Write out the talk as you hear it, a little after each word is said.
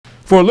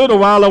For a little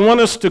while, I want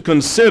us to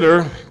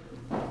consider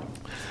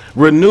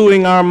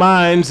renewing our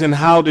minds and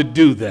how to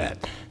do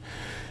that.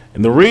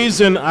 And the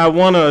reason I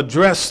want to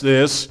address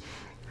this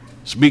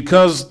is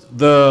because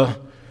the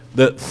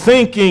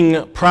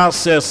thinking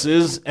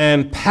processes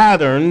and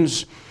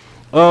patterns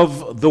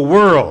of the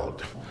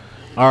world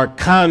are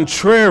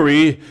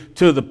contrary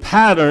to the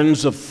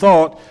patterns of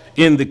thought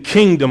in the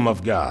kingdom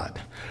of God.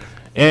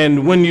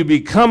 And when you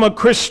become a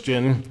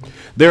Christian,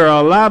 there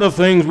are a lot of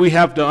things we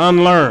have to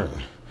unlearn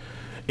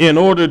in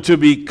order to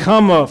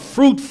become a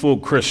fruitful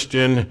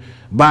Christian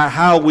by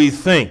how we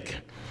think.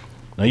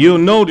 Now you'll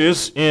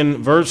notice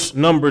in verse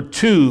number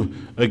 2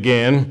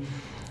 again,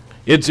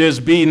 it says,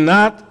 "Be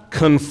not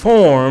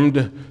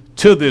conformed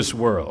to this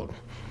world,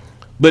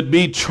 but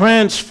be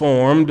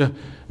transformed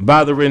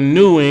by the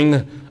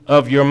renewing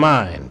of your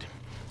mind,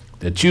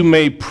 that you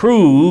may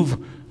prove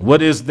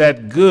what is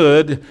that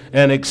good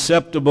and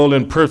acceptable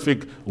and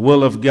perfect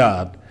will of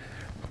God."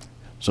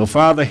 So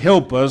Father,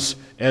 help us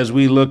as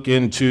we look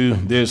into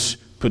this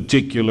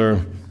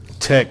particular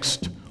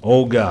text,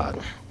 oh God.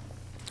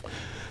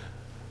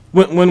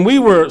 When we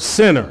were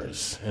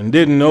sinners and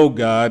didn't know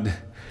God,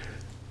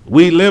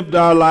 we lived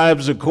our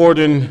lives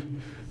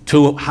according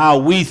to how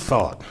we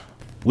thought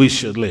we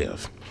should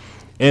live.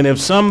 And if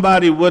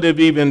somebody would have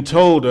even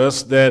told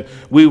us that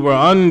we were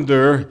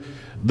under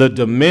the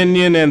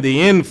dominion and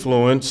the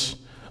influence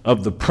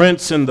of the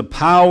prince and the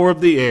power of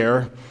the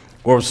air,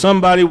 or if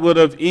somebody would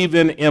have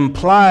even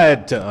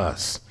implied to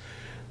us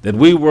that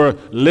we were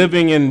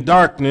living in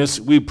darkness,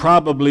 we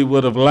probably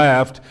would have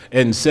laughed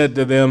and said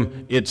to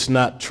them, "It's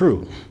not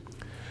true."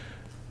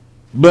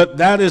 But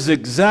that is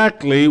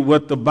exactly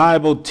what the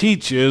Bible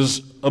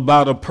teaches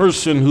about a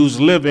person who's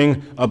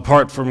living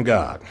apart from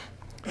God.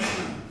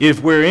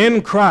 If we're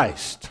in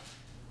Christ,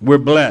 we're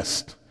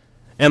blessed,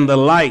 and the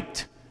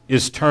light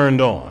is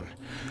turned on.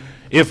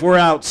 If we're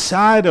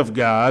outside of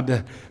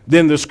God,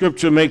 then the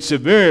scripture makes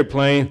it very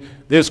plain,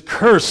 there's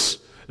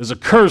a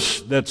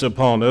curse that's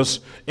upon us,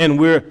 and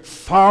we're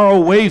far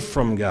away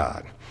from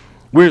God.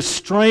 We're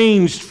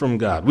estranged from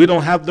God. We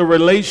don't have the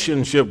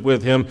relationship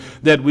with him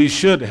that we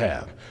should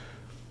have.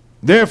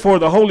 Therefore,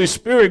 the Holy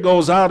Spirit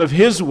goes out of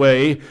his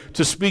way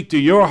to speak to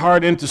your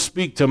heart and to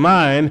speak to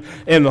mine,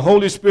 and the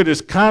Holy Spirit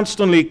is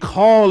constantly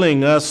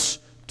calling us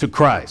to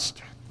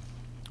Christ.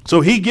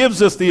 So he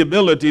gives us the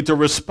ability to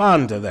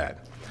respond to that.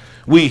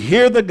 We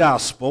hear the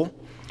gospel.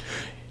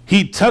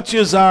 He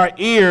touches our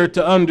ear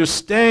to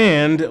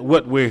understand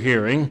what we're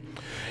hearing,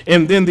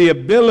 and then the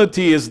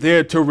ability is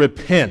there to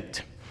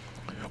repent.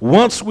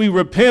 Once we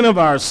repent of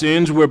our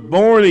sins, we're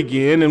born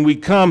again and we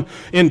come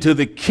into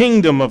the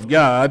kingdom of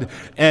God.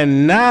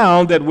 And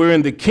now that we're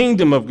in the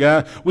kingdom of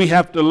God, we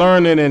have to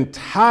learn an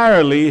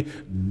entirely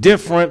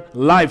different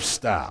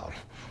lifestyle.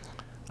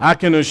 I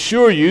can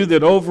assure you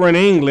that over in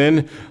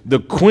England, the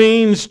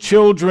Queen's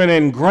children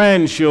and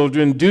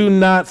grandchildren do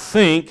not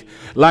think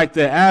like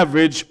the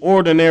average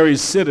ordinary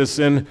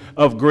citizen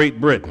of Great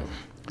Britain.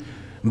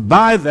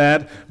 By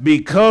that,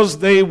 because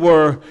they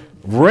were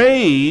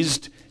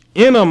raised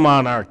in a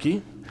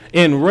monarchy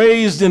and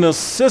raised in a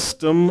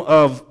system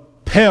of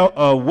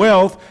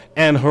wealth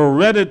and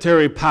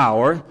hereditary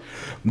power,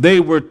 they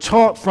were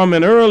taught from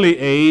an early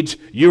age,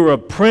 you're a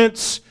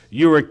prince,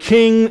 you're a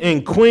king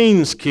and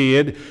queen's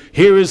kid,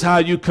 here is how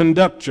you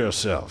conduct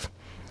yourself.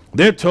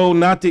 They're told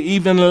not to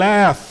even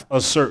laugh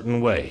a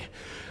certain way.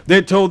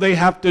 They're told they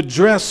have to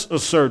dress a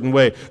certain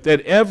way,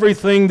 that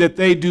everything that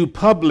they do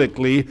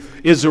publicly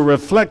is a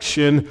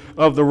reflection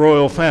of the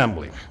royal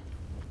family.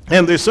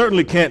 And they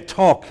certainly can't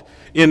talk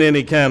in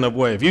any kind of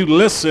way. If you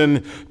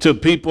listen to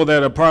people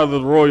that are part of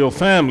the royal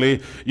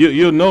family,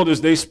 you'll notice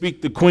they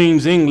speak the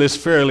Queen's English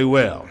fairly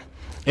well.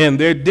 And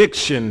their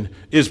diction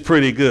is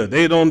pretty good.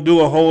 They don't do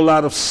a whole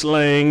lot of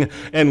slang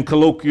and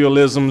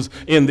colloquialisms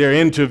in their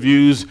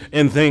interviews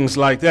and things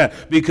like that,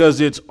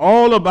 because it's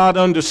all about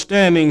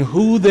understanding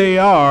who they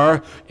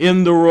are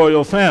in the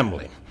royal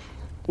family.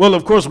 Well,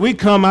 of course, we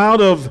come out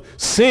of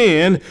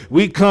sin,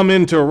 we come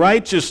into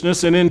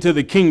righteousness and into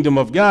the kingdom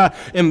of God,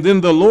 and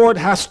then the Lord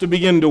has to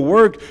begin to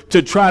work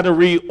to try to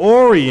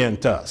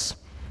reorient us.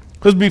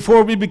 Because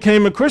before we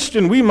became a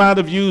Christian, we might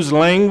have used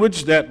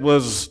language that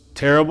was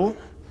terrible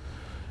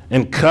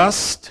and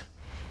cussed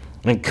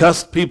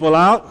people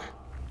out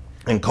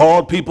and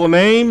called people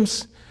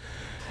names.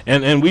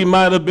 And we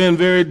might have been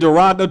very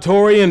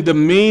derogatory and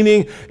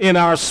demeaning in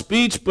our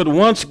speech, but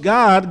once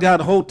God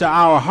got hold to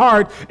our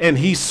heart and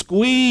he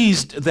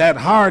squeezed that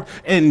heart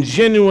and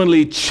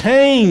genuinely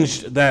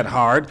changed that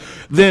heart,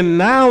 then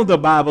now the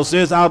Bible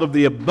says out of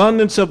the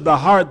abundance of the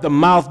heart, the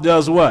mouth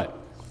does what?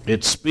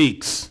 It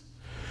speaks.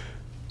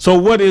 So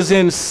what is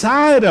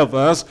inside of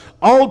us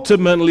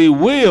ultimately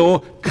will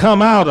come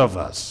out of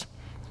us.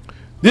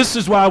 This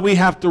is why we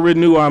have to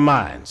renew our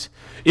minds.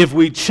 If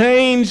we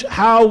change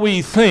how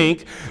we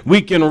think,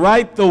 we can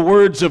write the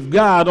words of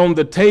God on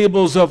the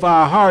tables of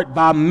our heart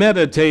by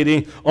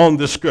meditating on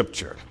the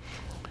scripture.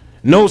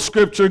 No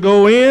scripture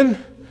go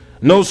in,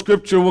 no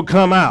scripture will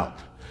come out.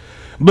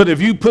 But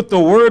if you put the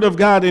word of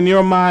God in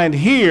your mind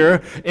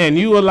here and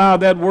you allow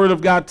that word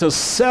of God to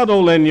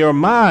settle in your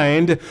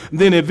mind,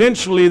 then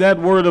eventually that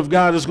word of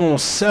God is going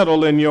to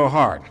settle in your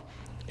heart.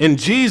 And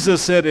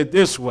Jesus said it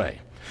this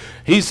way.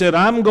 He said,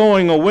 I'm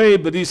going away,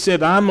 but he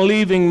said, I'm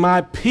leaving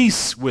my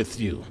peace with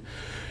you.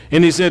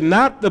 And he said,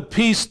 not the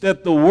peace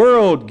that the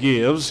world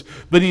gives,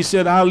 but he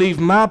said, I'll leave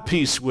my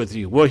peace with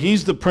you. Well,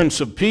 he's the Prince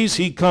of Peace.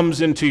 He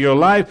comes into your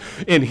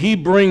life, and he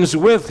brings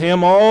with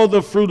him all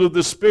the fruit of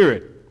the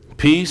Spirit: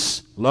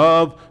 peace,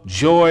 love,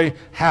 joy,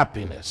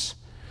 happiness.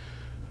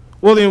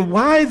 Well, then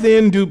why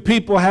then do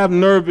people have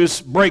nervous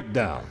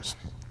breakdowns?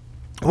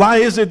 Why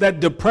is it that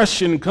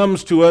depression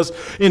comes to us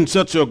in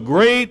such a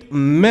great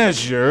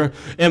measure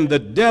and the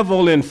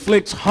devil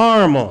inflicts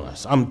harm on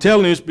us? I'm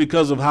telling you, it's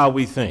because of how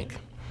we think.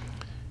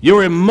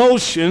 Your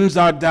emotions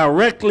are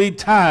directly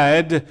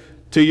tied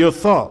to your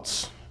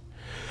thoughts.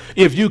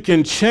 If you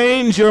can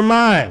change your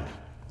mind,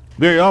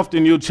 very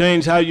often you'll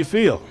change how you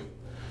feel.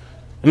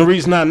 And the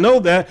reason I know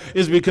that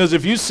is because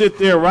if you sit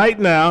there right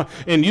now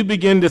and you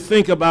begin to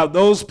think about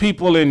those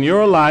people in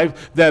your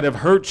life that have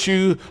hurt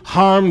you,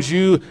 harmed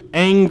you,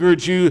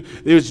 angered you,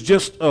 there's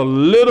just a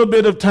little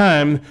bit of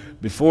time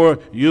before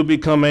you'll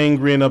become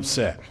angry and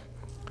upset.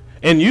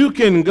 And you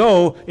can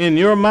go in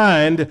your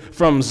mind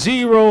from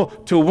 0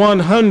 to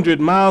 100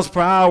 miles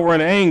per hour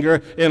in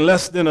anger in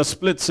less than a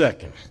split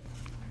second.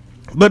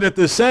 But at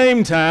the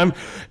same time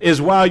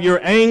is while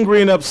you're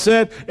angry and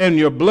upset and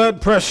your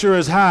blood pressure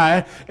is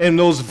high and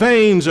those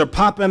veins are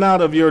popping out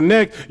of your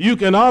neck, you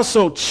can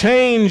also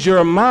change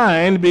your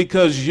mind,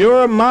 because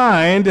your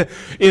mind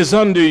is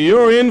under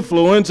your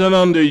influence and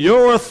under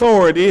your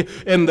authority,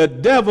 and the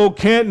devil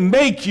can't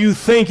make you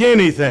think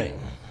anything.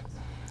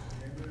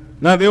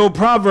 Now, the old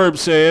proverb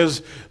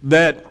says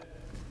that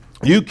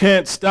you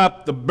can't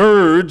stop the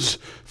birds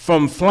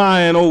from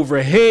flying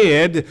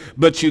overhead,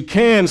 but you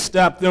can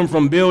stop them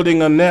from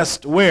building a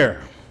nest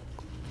where?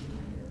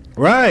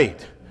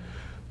 Right.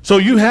 So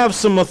you have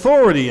some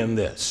authority in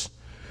this.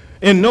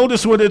 And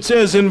notice what it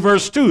says in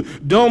verse 2.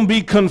 Don't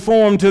be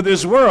conformed to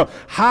this world.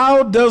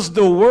 How does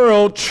the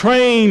world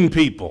train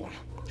people?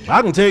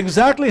 I can tell you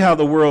exactly how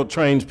the world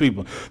trains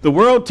people. The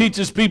world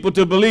teaches people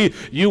to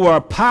believe you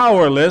are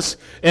powerless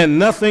and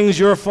nothing's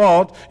your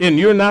fault and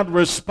you're not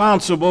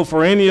responsible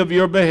for any of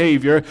your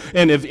behavior.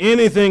 And if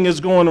anything is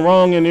going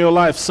wrong in your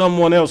life,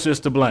 someone else is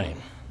to blame.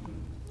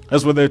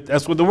 That's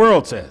what the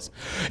world says.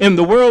 And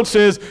the world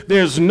says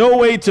there's no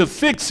way to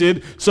fix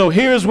it, so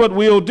here's what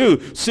we'll do.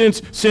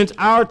 Since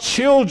our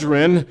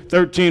children,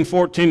 13,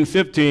 14,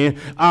 15,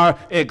 are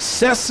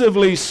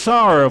excessively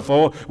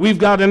sorrowful, we've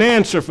got an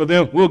answer for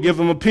them. We'll give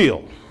them a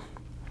pill.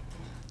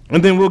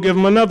 And then we'll give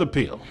them another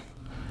pill.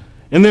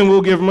 And then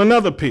we'll give them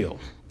another pill.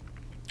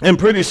 And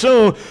pretty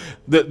soon,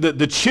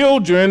 the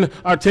children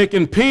are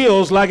taking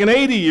pills like an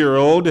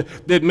 80-year-old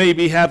that may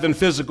be having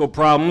physical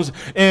problems,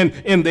 and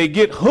they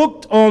get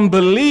hooked on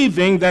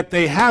believing that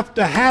they have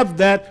to have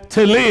that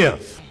to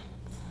live.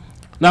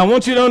 Now, I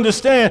want you to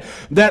understand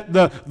that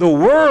the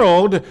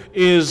world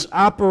is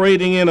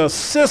operating in a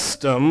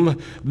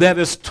system that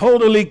is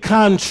totally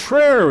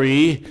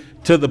contrary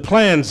to the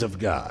plans of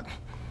God.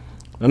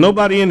 Now,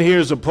 nobody in here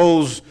is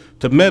opposed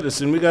to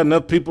medicine. We got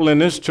enough people in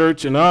this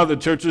church and other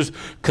churches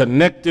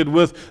connected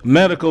with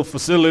medical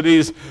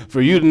facilities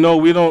for you to know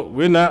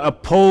we're not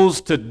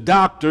opposed to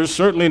doctors,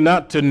 certainly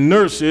not to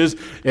nurses.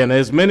 And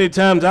as many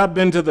times I've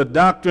been to the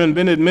doctor and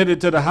been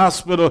admitted to the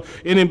hospital,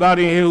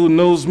 anybody here who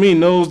knows me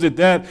knows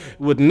that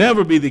would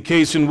never be the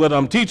case in what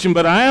I'm teaching.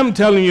 But I am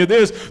telling you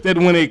this, that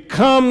when it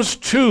comes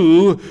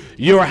to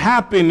your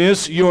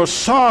happiness, your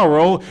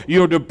sorrow,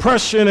 your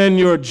depression, and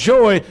your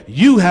joy,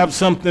 you have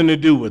something to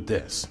do with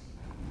this.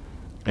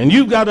 And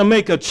you've got to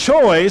make a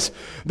choice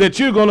that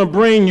you're going to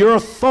bring your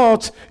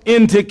thoughts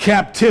into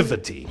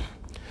captivity.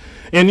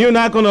 And you're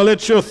not going to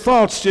let your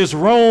thoughts just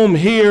roam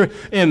here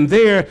and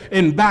there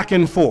and back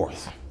and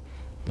forth.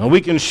 Now,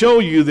 we can show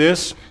you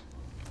this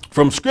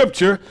from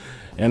Scripture,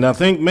 and I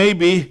think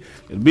maybe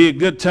it'd be a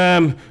good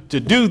time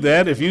to do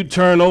that. If you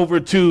turn over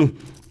to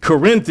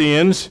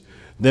Corinthians,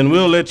 then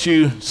we'll let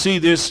you see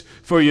this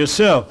for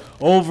yourself.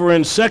 Over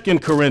in 2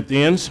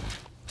 Corinthians,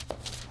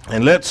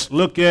 and let's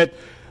look at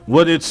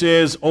what it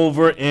says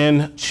over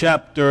in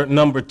chapter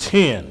number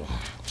 10.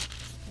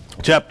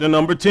 Chapter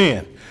number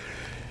 10.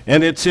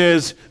 And it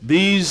says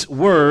these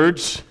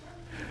words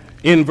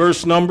in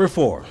verse number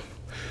 4.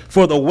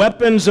 For the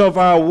weapons of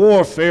our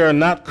warfare are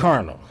not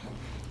carnal,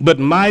 but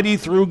mighty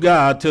through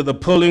God to the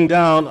pulling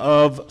down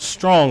of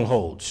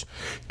strongholds,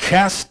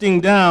 casting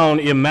down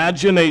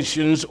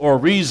imaginations or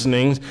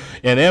reasonings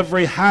and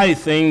every high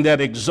thing that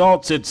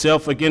exalts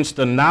itself against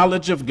the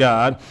knowledge of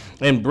God,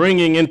 and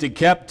bringing into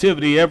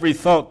captivity every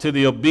thought to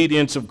the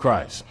obedience of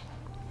Christ.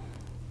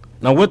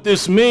 Now, what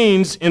this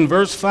means in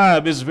verse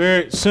 5 is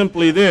very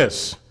simply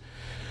this.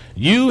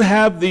 You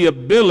have the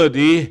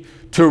ability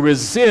to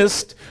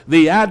resist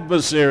the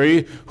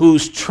adversary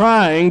who's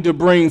trying to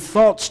bring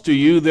thoughts to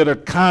you that are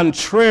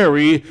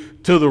contrary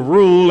to the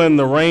rule and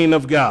the reign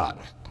of God.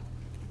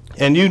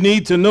 And you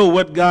need to know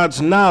what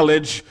God's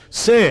knowledge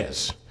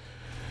says.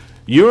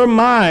 Your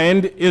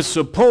mind is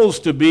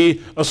supposed to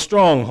be a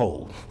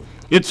stronghold.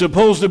 It's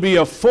supposed to be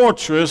a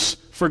fortress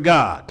for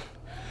God.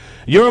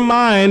 Your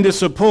mind is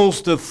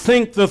supposed to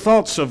think the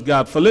thoughts of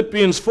God.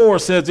 Philippians 4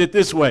 says it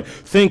this way: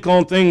 think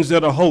on things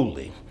that are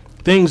holy,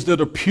 things that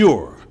are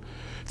pure,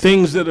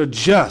 things that are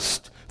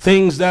just,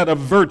 things that are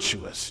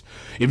virtuous.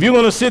 If you're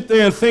going to sit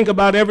there and think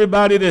about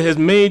everybody that has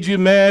made you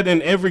mad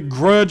and every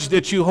grudge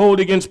that you hold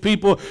against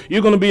people,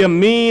 you're going to be a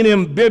mean,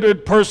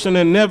 embittered person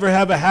and never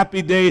have a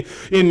happy day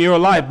in your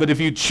life. But if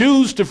you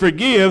choose to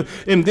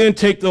forgive and then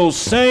take those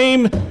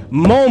same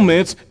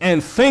moments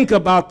and think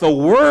about the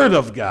Word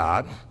of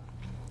God,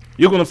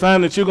 you're going to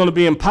find that you're going to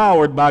be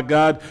empowered by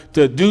God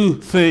to do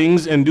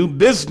things and do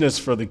business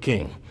for the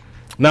King.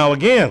 Now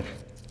again,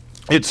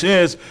 it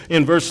says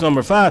in verse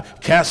number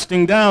 5,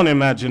 casting down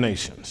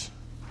imaginations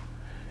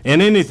and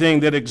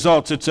anything that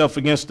exalts itself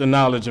against the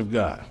knowledge of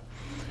God.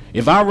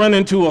 If I run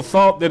into a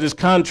thought that is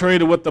contrary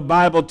to what the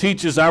Bible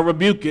teaches, I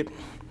rebuke it.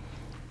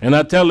 And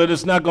I tell it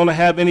it's not going to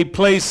have any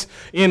place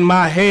in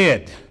my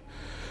head.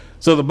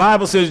 So the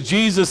Bible says,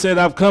 Jesus said,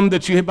 I've come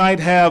that you might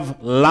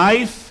have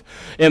life,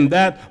 and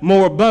that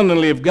more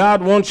abundantly. If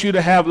God wants you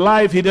to have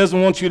life, he doesn't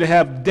want you to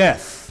have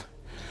death.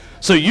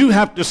 So you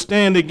have to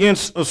stand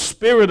against a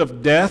spirit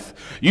of death.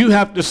 You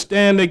have to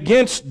stand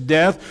against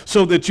death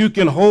so that you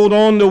can hold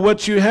on to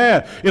what you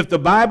have. If the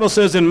Bible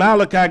says in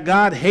Malachi,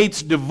 God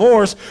hates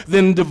divorce,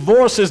 then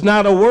divorce is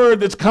not a word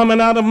that's coming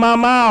out of my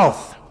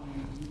mouth.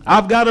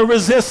 I've got to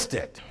resist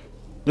it.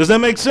 Does that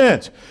make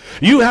sense?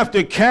 You have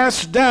to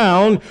cast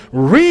down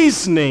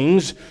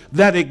reasonings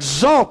that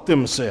exalt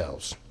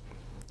themselves.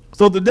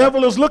 So the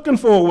devil is looking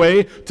for a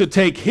way to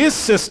take his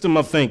system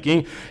of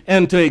thinking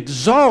and to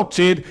exalt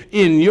it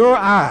in your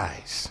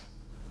eyes.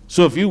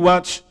 So if you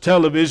watch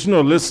television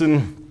or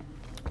listen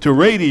to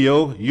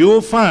radio,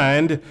 you'll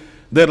find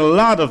that a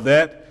lot of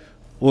that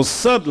will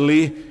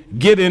subtly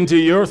get into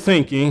your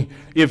thinking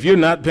if you're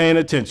not paying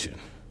attention.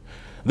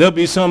 There'll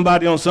be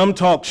somebody on some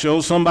talk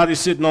show, somebody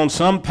sitting on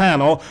some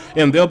panel,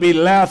 and they'll be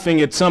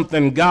laughing at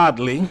something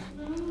godly.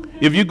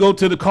 If you go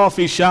to the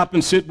coffee shop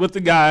and sit with the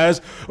guys,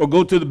 or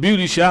go to the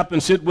beauty shop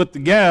and sit with the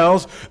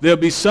gals, there'll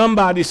be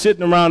somebody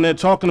sitting around there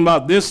talking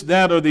about this,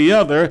 that, or the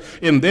other,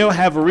 and they'll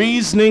have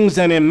reasonings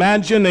and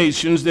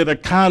imaginations that are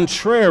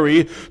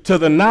contrary to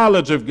the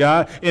knowledge of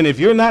God. And if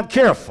you're not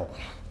careful,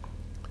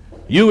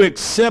 you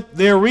accept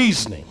their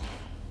reasoning.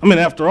 I mean,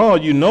 after all,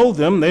 you know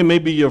them. They may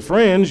be your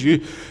friends.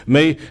 You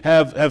may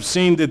have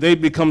seen that they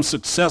become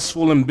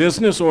successful in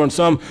business or in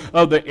some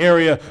other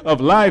area of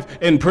life.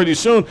 And pretty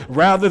soon,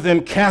 rather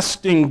than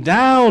casting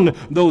down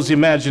those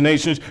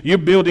imaginations, you're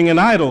building an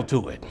idol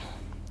to it.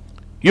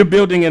 You're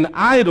building an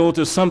idol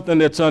to something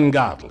that's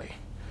ungodly,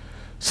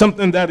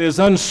 something that is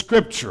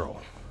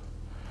unscriptural.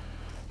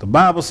 The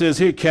Bible says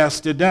here,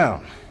 cast it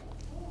down.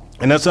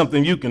 And that's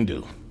something you can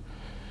do.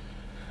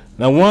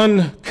 Now,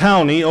 one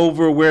county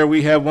over where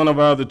we have one of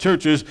our other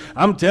churches,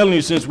 I'm telling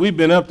you, since we've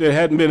been up there, it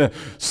hadn't been a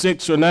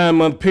 6 or 9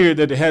 month period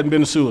that there hadn't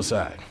been a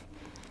suicide.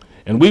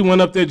 And we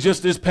went up there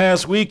just this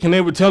past week, and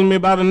they were telling me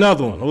about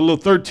another one, a little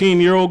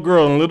 13-year-old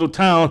girl in a little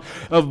town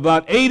of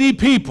about 80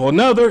 people,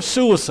 another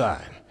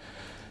suicide.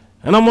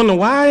 And I'm wondering,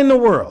 why in the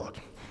world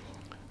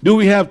do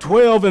we have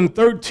 12 and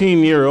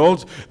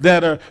 13-year-olds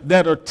that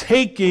are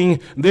taking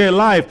their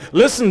life?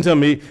 Listen to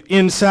me.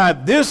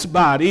 Inside this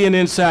body and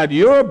inside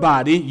your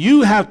body,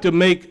 you have to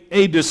make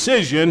a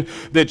decision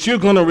that you're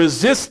going to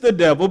resist the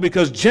devil,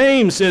 because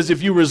James says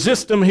if you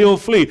resist him, he'll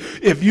flee.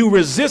 If you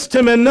resist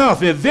him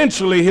enough,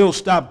 eventually he'll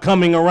stop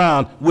coming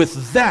around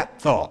with that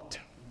thought.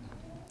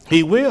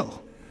 He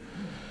will.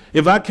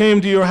 If I came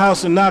to your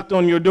house and knocked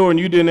on your door and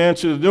you didn't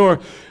answer the door,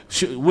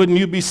 wouldn't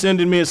you be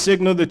sending me a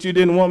signal that you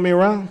didn't want me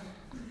around?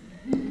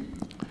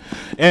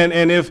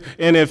 And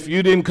if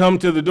you didn't come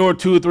to the door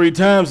 2 or 3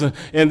 times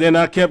and then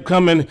I kept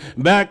coming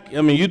back,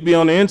 I mean, you'd be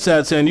on the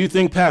inside saying, you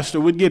think Pastor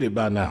would get it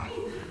by now?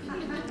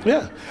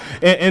 Yeah.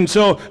 And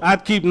so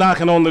I'd keep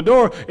knocking on the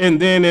door,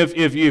 and then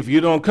if you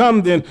don't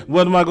come, then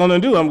what am I going to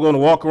do? I'm going to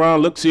walk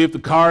around, look, see if the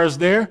car is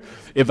there.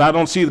 If I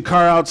don't see the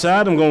car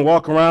outside, I'm going to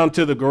walk around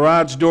to the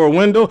garage door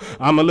window.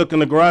 I'm going to look in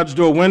the garage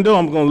door window.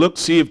 I'm going to look,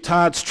 see if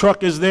Todd's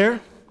truck is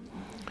there.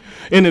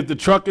 And if the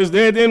truck is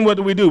there, then what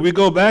do? We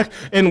go back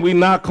and we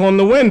knock on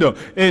the window.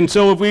 And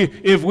so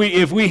if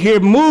we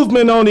hear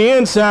movement on the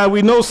inside,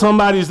 we know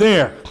somebody's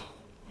there.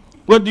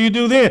 What do you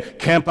do then?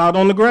 Camp out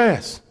on the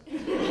grass.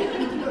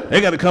 They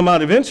got to come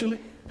out eventually.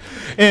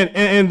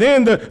 And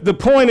then the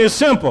point is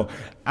simple.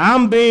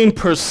 I'm being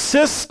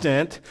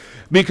persistent,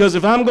 because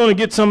if I'm going to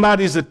get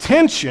somebody's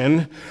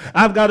attention,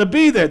 I've got to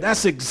be there.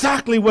 That's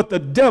exactly what the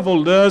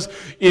devil does.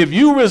 If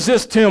you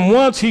resist him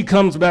once, he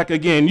comes back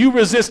again. You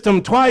resist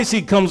him twice,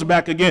 he comes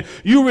back again.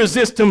 You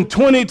resist him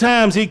 20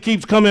 times, he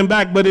keeps coming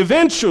back. But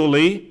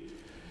eventually,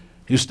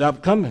 he'll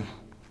stop coming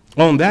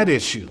on that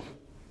issue.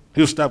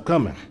 He'll stop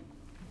coming.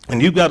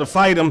 And you've got to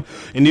fight him,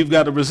 and you've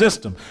got to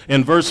resist him.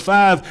 And verse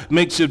 5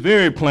 makes it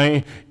very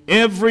plain.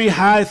 Every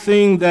high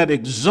thing that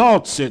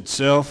exalts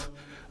itself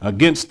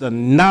against the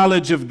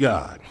knowledge of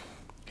God.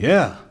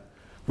 Yeah.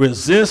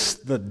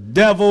 Resist the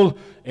devil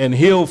and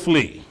he'll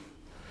flee.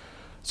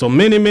 So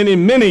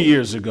many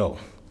years ago,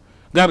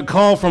 got a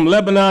call from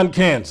Lebanon,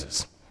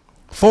 Kansas,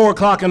 4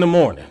 o'clock in the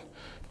morning.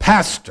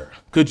 Pastor,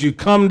 could you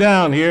come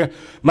down here?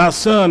 My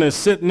son is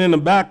sitting in the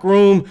back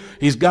room.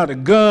 He's got a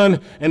gun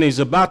and he's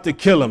about to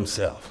kill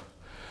himself.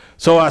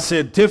 So I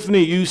said,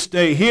 Tiffany, you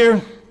stay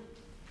here.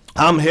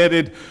 I'm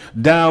headed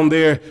down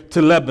there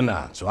to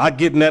Lebanon. So I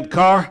get in that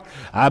car,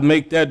 I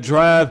make that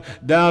drive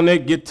down there,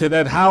 get to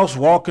that house,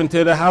 walk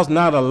into the house,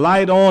 not a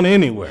light on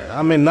anywhere.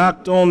 I mean,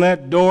 knocked on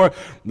that door,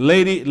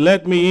 lady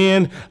let me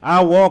in,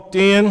 I walked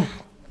in.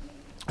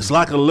 It's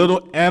like a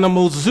little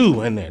animal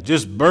zoo in there,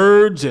 just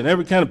birds and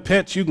every kind of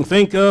pets you can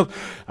think of.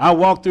 I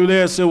walked through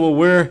there and said, well,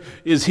 where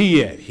is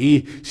he at?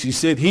 She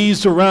said,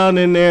 he's around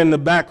in there in the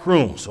back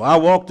room. So I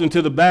walked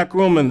into the back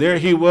room and there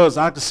he was.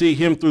 I could see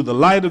him through the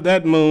light of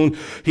that moon.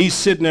 He's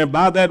sitting there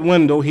by that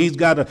window. He's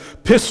got a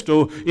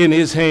pistol in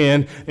his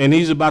hand and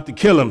he's about to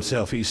kill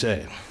himself, he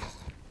said.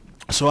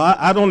 So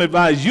I don't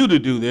advise you to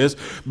do this,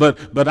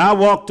 but I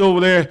walked over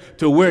there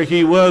to where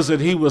he was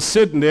and he was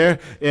sitting there,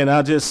 and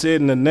I just said,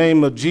 in the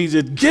name of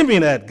Jesus, give me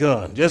that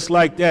gun, just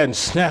like that, and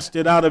snatched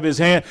it out of his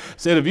hand.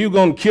 Said, if you're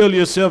going to kill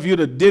yourself, you'd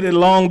have did it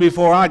long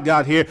before I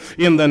got here.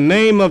 In the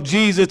name of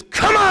Jesus,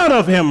 come out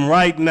of him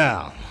right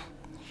now.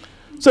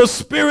 It's a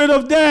spirit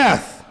of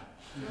death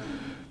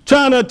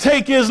trying to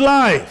take his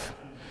life.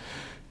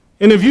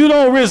 And if you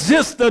don't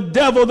resist the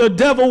devil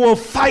will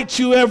fight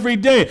you every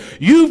day.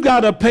 You've got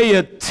to pay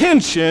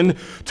attention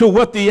to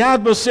what the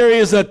adversary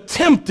is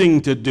attempting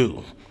to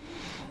do.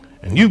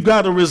 And you've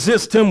got to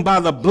resist him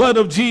by the blood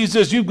of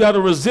Jesus. You've got to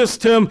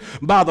resist him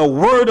by the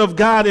word of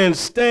God and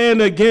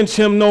stand against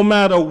him no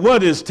matter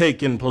what is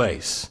taking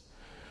place.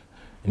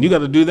 And you got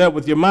to do that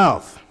with your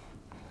mouth.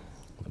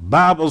 The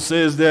Bible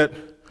says that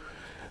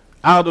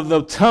out of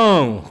the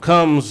tongue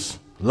comes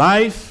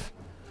life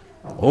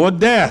or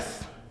death.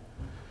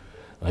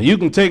 Now, you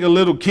can take a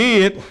little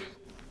kid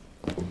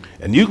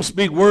and you can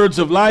speak words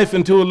of life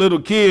into a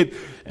little kid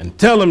and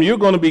tell them you're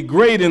going to be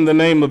great in the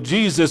name of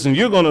Jesus and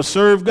you're going to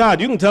serve God.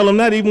 You can tell them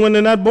that even when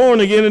they're not born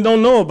again and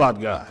don't know about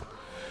God.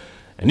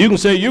 And you can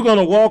say you're going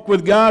to walk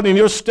with God and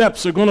your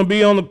steps are going to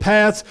be on the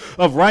paths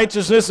of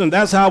righteousness, and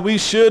that's how we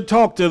should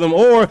talk to them.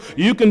 Or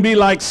you can be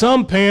like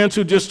some parents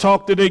who just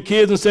talk to their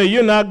kids and say,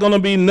 you're not going to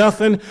be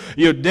nothing.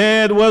 Your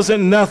dad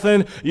wasn't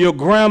nothing. Your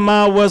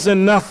grandma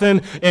wasn't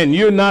nothing. And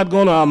you're not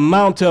going to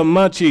amount to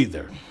much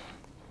either.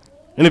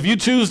 And if you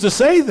choose to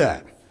say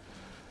that,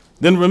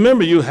 then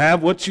remember you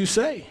have what you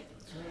say.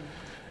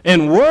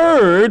 And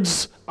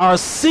words are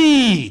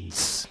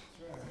seeds.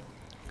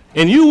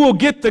 And you will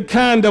get the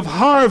kind of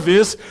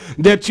harvest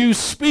that you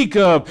speak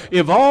of.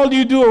 If all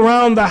you do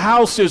around the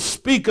house is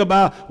speak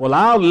about, well,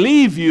 I'll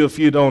leave you if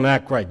you don't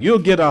act right, you'll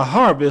get a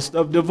harvest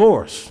of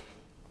divorce.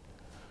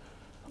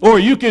 Or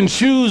you can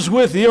choose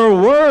with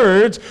your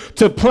words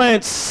to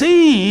plant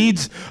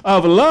seeds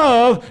of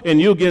love, and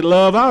you'll get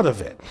love out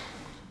of it.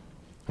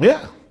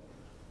 Yeah.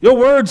 Your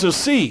words are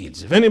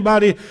seeds. If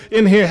anybody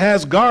in here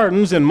has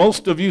gardens, and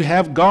most of you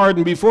have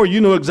gardened before,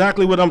 you know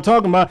exactly what I'm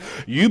talking about.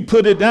 You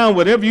put it down,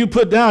 whatever you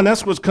put down,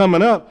 that's what's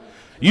coming up.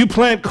 You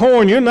plant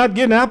corn, you're not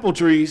getting apple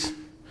trees.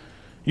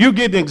 You're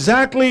getting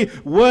exactly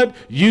what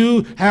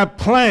you have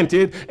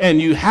planted,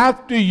 and you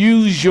have to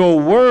use your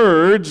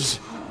words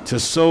to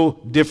sow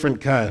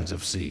different kinds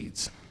of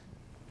seeds.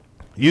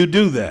 You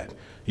do that,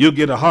 you'll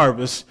get a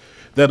harvest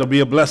that'll be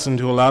a blessing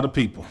to a lot of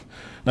people.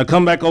 Now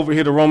come back over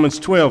here to Romans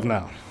 12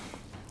 now.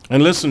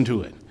 And listen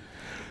to it.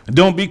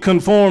 Don't be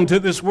conformed to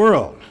this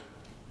world,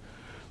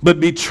 but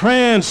be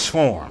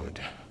transformed.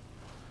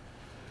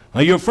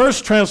 Now, your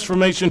first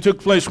transformation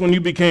took place when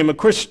you became a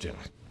Christian.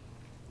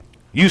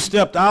 You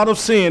stepped out of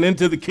sin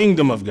into the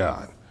kingdom of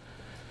God.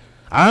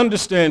 I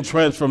understand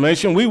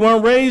transformation. We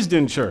weren't raised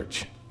in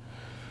church.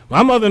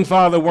 My mother and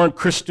father weren't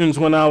Christians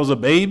when I was a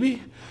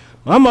baby.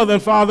 My mother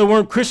and father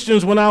weren't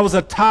Christians when I was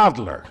a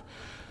toddler.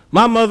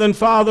 My mother and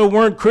father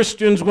weren't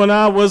Christians when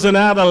I was an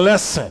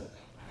adolescent.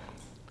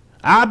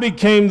 I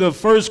became the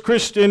first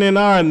Christian in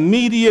our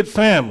immediate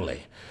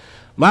family.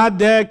 My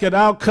dad could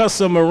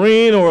outcuss a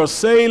Marine or a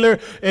sailor,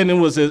 and it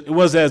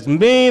was as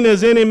mean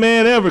as any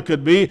man ever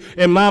could be,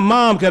 and my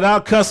mom could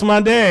outcuss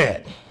my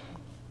dad.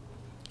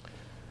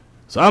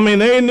 So, I mean,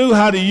 they knew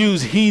how to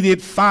use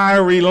heated,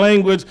 fiery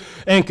language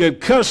and could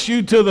cuss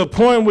you to the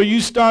point where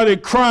you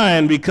started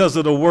crying because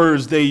of the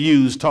words they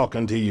used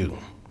talking to you.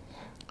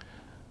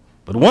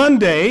 But one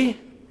day,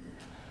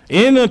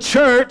 in a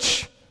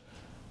church,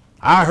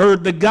 I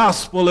heard the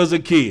gospel as a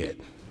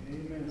kid.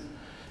 Amen.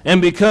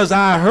 And because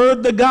I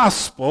heard the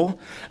gospel,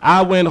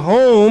 I went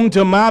home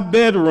to my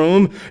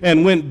bedroom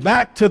and went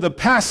back to the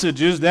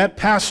passages that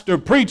pastor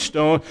preached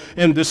on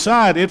and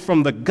decided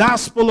from the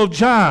Gospel of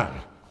John,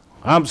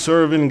 I'm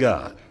serving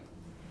God.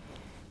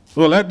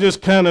 Well, that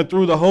just kind of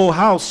threw the whole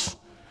house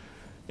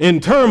in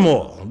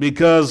turmoil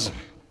because,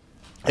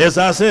 as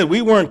I said,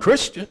 we weren't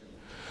Christian.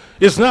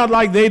 It's not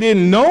like they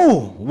didn't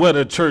know what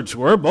a church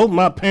were. Both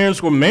my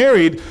parents were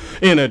married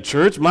in a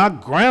church. My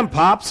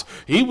grandpops,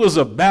 he was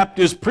a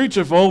Baptist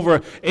preacher for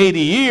over 80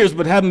 years,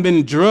 but hadn't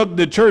been drugged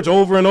to church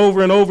over and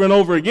over and over and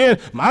over again.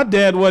 My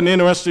dad wasn't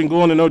interested in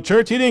going to no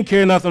church. He didn't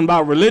care nothing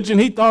about religion.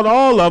 He thought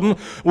all of them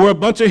were a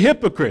bunch of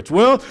hypocrites.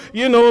 Well,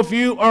 you know, if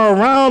you are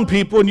around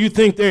people and you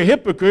think they're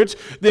hypocrites,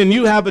 then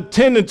you have a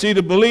tendency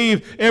to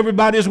believe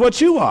everybody is what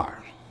you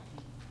are.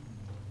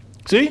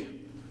 See?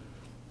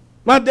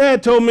 My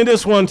dad told me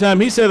this one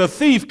time. He said a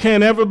thief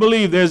can't ever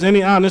believe there's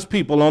any honest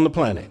people on the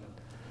planet.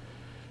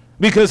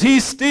 Because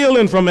he's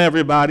stealing from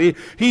everybody.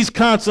 He's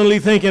constantly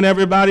thinking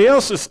everybody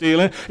else is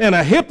stealing. And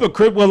a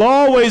hypocrite will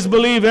always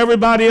believe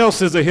everybody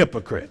else is a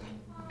hypocrite.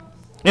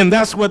 And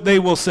that's what they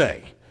will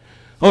say.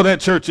 Oh,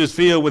 that church is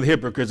filled with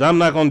hypocrites. I'm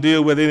not going to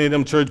deal with any of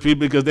them church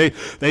people because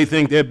they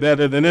think they're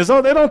better than this.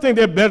 Oh, they don't think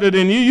they're better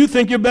than you. You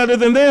think you're better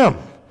than them.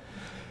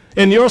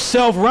 And your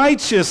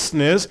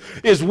self-righteousness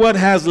is what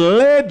has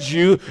led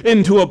you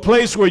into a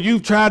place where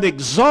you've tried to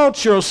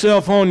exalt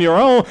yourself on your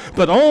own,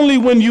 but only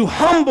when you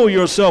humble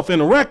yourself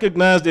and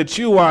recognize that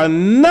you are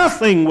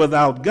nothing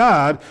without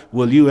God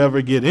will you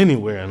ever get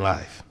anywhere in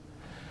life.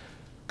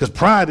 Because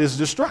pride is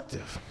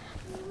destructive.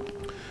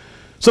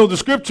 So the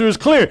scripture is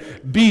clear.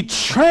 Be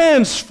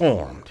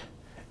transformed.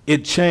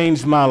 It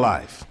changed my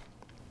life.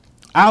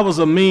 I was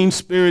a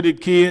mean-spirited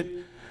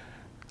kid.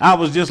 I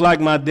was just like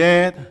my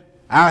dad.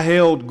 I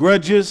held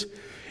grudges.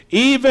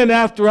 Even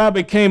after I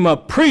became a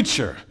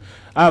preacher,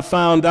 I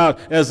found out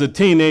as a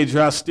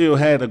teenager I still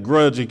had a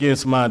grudge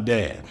against my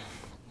dad.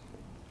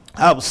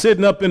 I was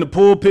sitting up in the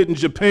pulpit in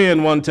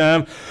Japan one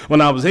time when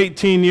I was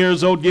 18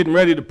 years old getting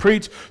ready to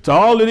preach to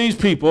all of these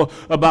people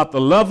about the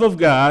love of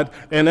God.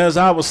 And as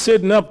I was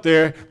sitting up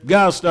there,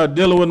 God started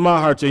dealing with my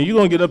heart saying, you're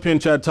going to get up here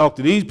and try to talk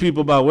to these people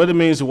about what it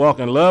means to walk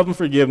in love and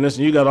forgiveness,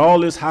 and you got all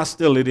this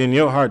hostility in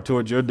your heart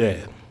towards your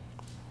dad.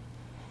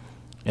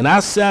 And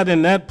I sat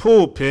in that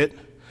pulpit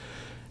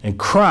and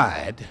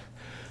cried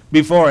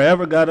before I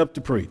ever got up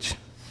to preach.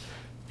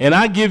 And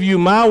I give you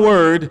my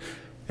word,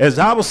 as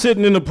I was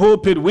sitting in the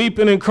pulpit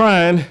weeping and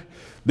crying,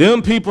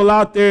 them people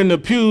out there in the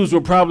pews were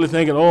probably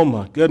thinking, oh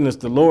my goodness,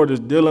 the Lord is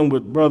dealing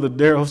with Brother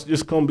Darrell. It's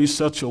just going to be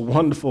such a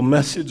wonderful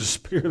message. The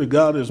Spirit of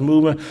God is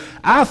moving.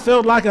 I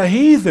felt like a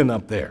heathen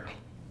up there.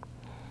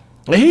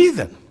 A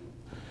heathen.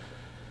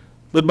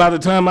 But by the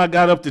time I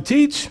got up to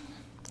teach,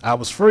 I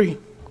was free.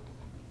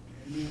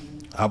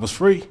 I was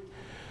free.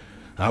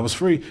 I was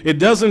free. It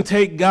doesn't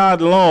take God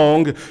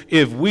long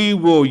if we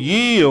will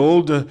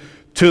yield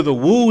to the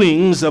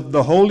wooings of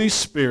the Holy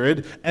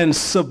Spirit and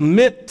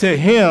submit to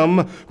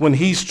Him when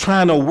He's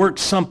trying to work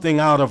something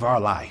out of our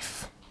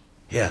life.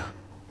 Yeah,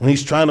 when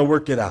He's trying to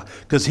work it out,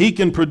 because He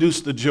can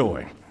produce the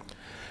joy.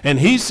 And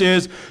He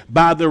says,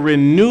 by the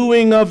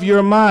renewing of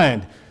your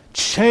mind,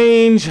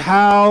 change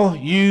how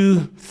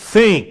you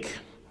think.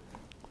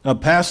 Now,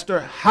 Pastor,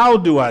 how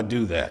do I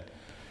do that?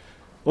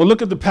 Well,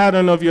 look at the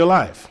pattern of your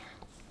life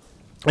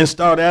and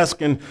start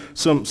asking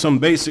some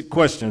basic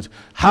questions.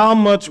 How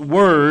much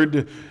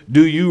word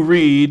do you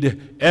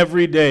read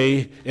every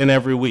day and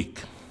every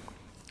week?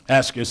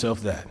 Ask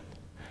yourself that.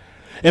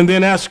 And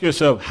then ask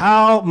yourself,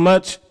 how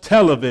much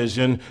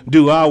television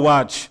do I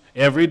watch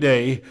every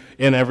day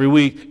and every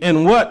week?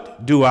 And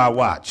what do I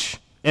watch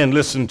and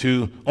listen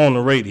to on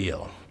the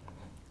radio?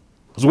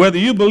 Because whether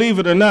you believe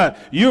it or not,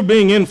 you're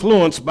being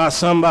influenced by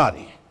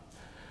somebody.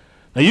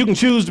 Now, you can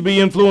choose to be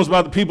influenced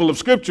by the people of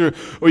Scripture,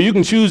 or you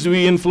can choose to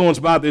be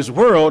influenced by this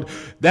world.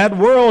 That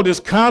world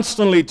is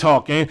constantly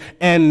talking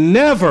and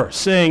never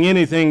saying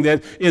anything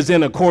that is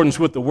in accordance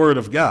with the Word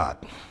of God.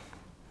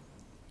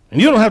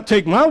 And you don't have to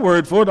take my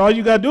word for it. All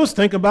you got to do is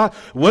think about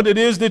what it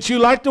is that you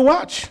like to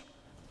watch.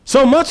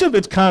 So much of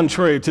it's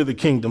contrary to the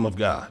kingdom of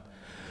God.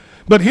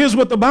 But here's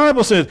what the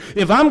Bible says.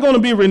 If I'm going to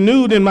be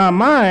renewed in my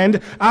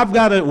mind, I've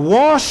got to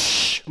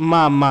wash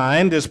my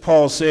mind, as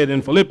Paul said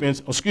in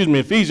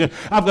Ephesians.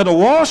 I've got to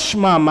wash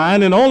my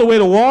mind, and the only way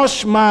to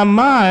wash my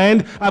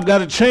mind, I've got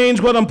to change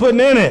what I'm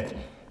putting in it.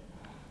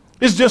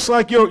 It's just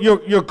like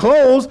your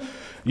clothes.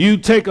 You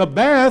take a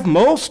bath,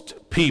 most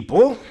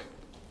people,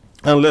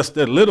 unless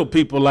they're little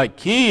people like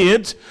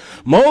kids,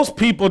 most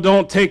people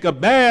don't take a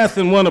bath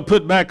and want to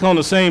put back on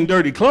the same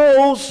dirty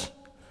clothes.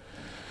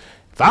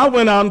 If I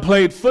went out and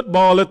played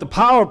football at the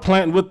power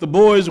plant with the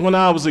boys when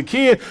I was a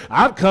kid,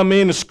 I'd come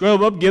in and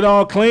scrub up, get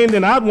all cleaned,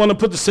 and I'd want to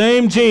put the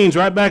same jeans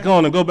right back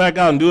on and go back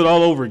out and do it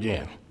all over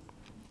again.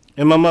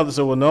 And my mother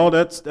said, well, no,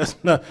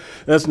 that's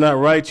not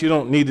right. You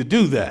don't need to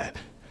do that.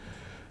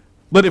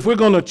 But if we're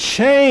going to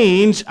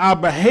change our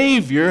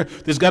behavior,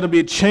 there's got to be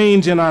a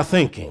change in our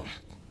thinking.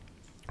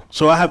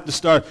 So I have to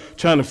start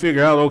trying to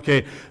figure out,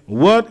 okay,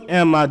 what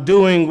am I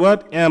doing?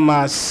 What am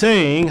I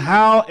saying?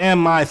 How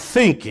am I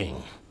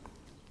thinking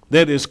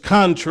that is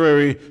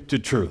contrary to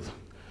truth?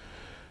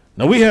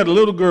 Now, we had a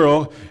little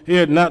girl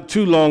here not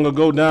too long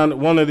ago down at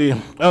one of the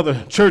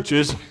other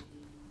churches.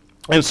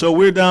 And so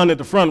we're down at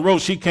the front row.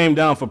 She came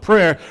down for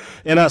prayer.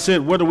 And I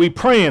said, what are we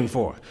praying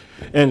for?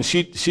 And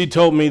she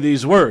told me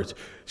these words.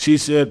 She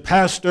said,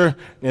 Pastor,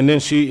 and then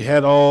she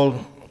had all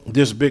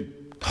this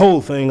big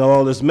whole thing,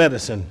 all this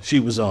medicine she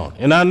was on.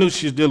 And I knew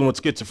she was dealing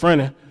with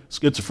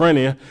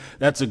schizophrenia.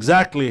 That's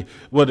exactly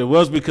what it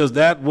was, because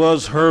that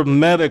was her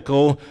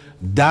medical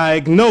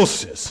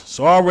diagnosis.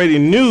 So I already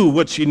knew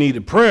what she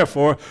needed prayer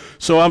for.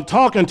 So I'm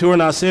talking to her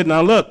and I said,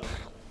 now look,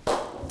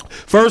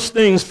 first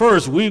things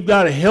first, we've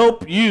got to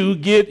help you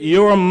get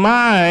your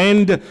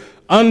mind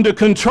under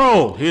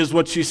control. Here's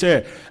what she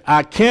said.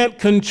 I can't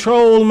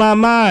control my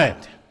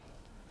mind.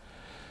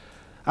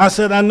 I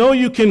said, I know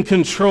you can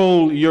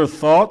control your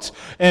thoughts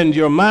and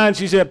your mind.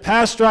 She said,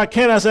 Pastor, I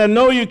can't. I said,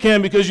 no, you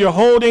can, because you're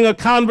holding a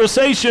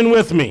conversation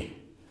with me.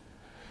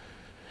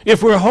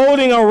 If we're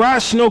holding a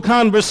rational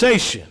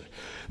conversation,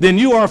 then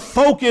you are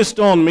focused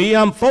on me,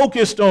 I'm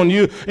focused on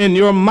you, and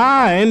your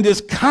mind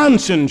is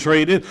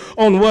concentrated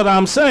on what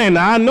I'm saying.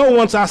 Now, I know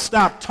once I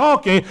stop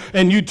talking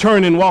and you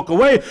turn and walk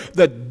away,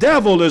 the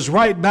devil is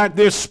right back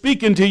there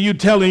speaking to you,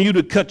 telling you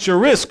to cut your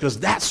wrist, because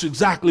that's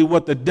exactly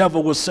what the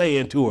devil was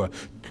saying to her.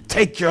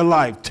 Take your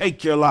life,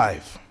 take your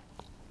life.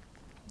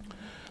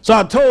 So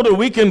I told her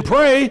we can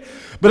pray,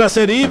 but I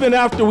said even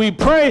after we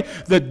pray,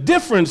 the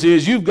difference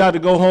is you've got to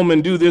go home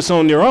and do this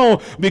on your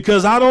own,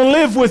 because I don't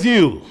live with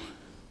you.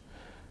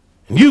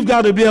 You've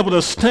got to be able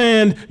to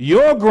stand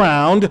your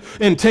ground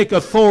and take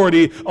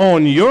authority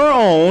on your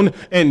own,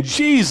 and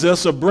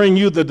Jesus will bring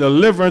you the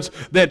deliverance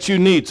that you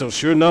need. So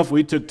sure enough,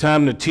 we took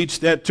time to teach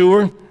that to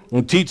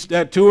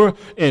her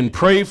and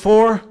pray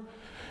for her,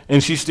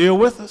 and she's still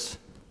with us.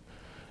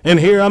 And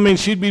here,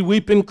 she'd be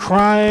weeping,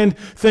 crying,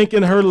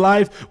 thinking her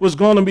life was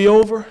going to be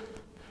over.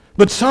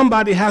 But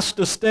somebody has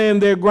to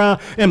stand their ground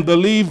and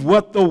believe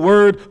what the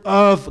Word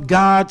of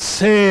God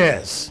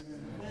says.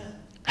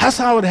 That's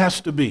how it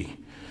has to be.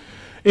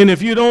 And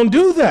if you don't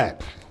do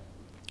that,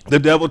 the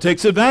devil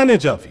takes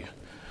advantage of you.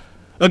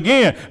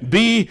 Again,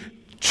 be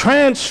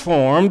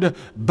transformed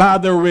by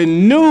the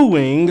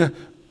renewing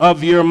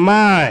of your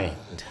mind.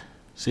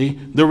 See,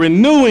 the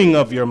renewing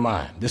of your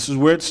mind. This is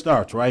where it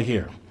starts, right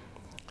here.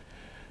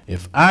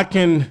 If I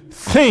can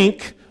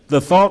think the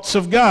thoughts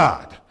of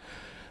God,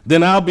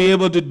 then I'll be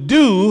able to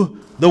do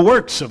the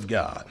works of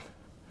God.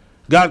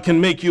 God can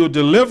make you a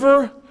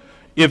deliverer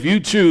if you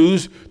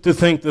choose to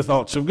think the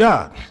thoughts of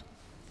God.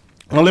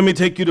 Now let me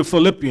take you to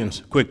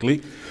Philippians quickly.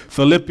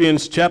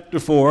 Philippians chapter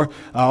 4.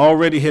 I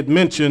already had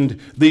mentioned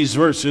these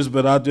verses,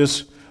 but I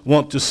just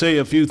want to say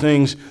a few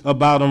things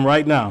about them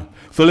right now.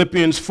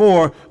 Philippians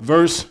 4,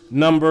 verse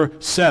number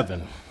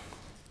 7.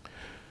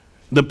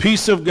 The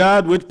peace of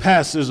God which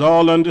passes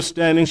all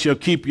understanding shall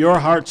keep your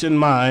hearts and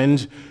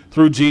minds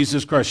through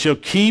Jesus Christ. Shall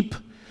keep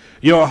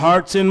your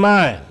hearts and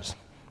minds.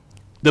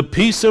 The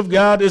peace of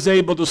God is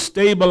able to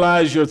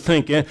stabilize your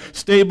thinking,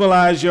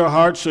 stabilize your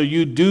heart, so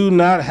you do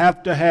not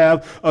have to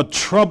have a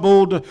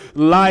troubled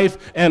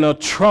life and a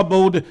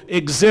troubled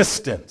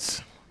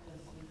existence.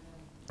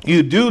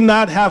 You do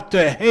not have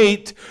to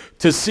hate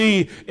to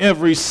see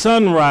every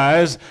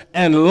sunrise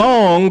and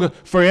long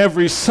for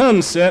every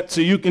sunset so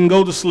you can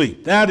go to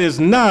sleep. That is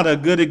not a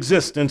good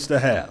existence to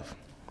have.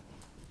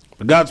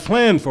 But God's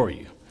plan for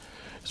you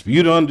is for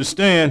you to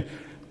understand,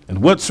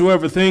 and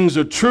whatsoever things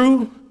are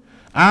true,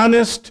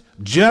 honest,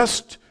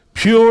 just,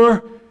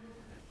 pure,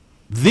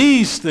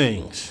 these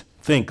things,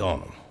 think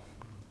on them.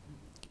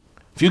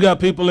 If you got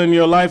people in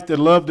your life that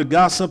love to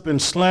gossip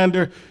and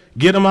slander,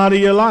 get them out of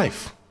your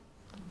life.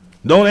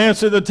 Don't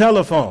answer the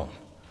telephone.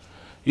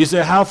 You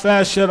say, how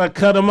fast should I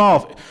cut them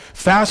off?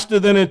 Faster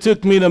than it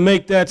took me to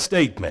make that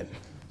statement.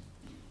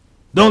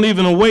 Don't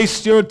even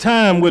waste your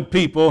time with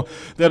people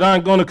that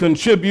aren't going to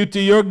contribute to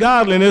your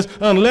godliness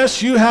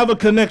unless you have a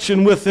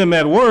connection with them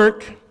at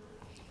work,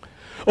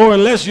 or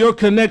unless your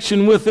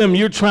connection with them,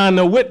 you're trying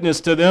to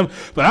witness to them.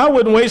 But I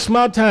wouldn't waste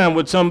my time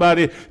with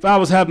somebody if I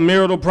was having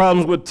marital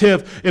problems with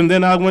Tiff, and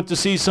then I went to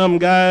see some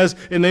guys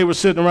and they were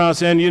sitting around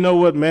saying, you know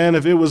what, man,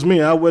 if it was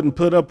me, I wouldn't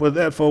put up with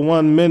that for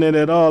 1 minute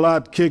at all.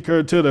 I'd kick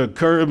her to the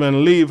curb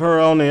and leave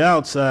her on the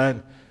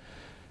outside.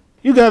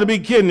 You got to be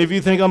kidding if you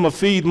think I'm going to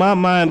feed my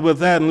mind with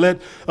that and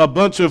let a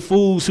bunch of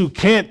fools who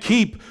can't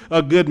keep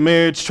a good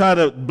marriage try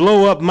to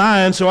blow up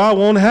mine so I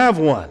won't have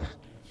one.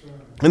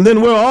 And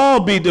then we'll all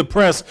be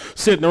depressed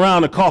sitting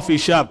around a coffee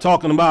shop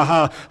talking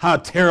about how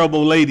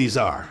terrible ladies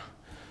are.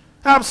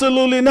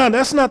 Absolutely not.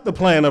 That's not the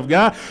plan of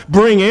God.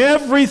 Bring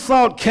every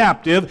thought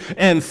captive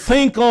and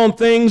think on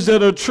things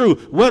that are true.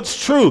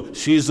 What's true?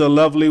 She's a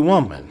lovely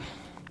woman.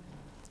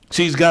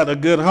 She's got a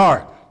good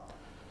heart.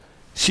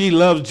 She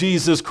loves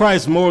Jesus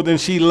Christ more than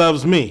she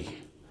loves me.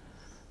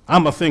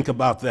 I'm going to think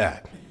about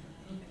that.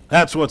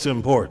 That's what's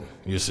important,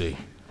 you see.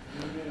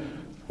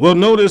 Well,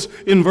 notice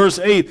in verse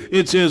 8,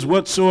 it says,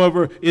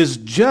 whatsoever is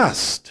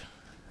just.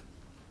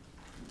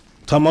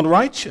 Talking about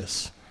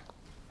righteous.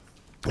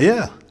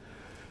 Yeah.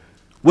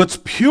 What's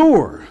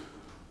pure.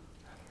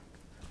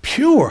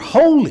 Pure,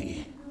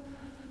 holy.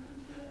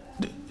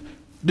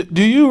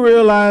 Do you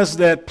realize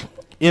that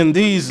in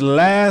these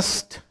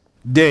last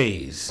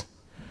days,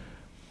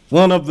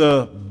 one of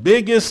the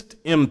biggest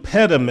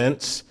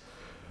impediments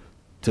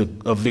to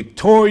a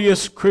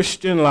victorious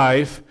Christian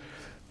life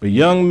for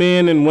young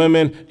men and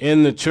women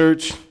in the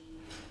church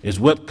is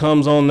what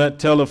comes on that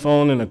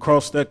telephone and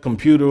across that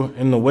computer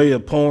in the way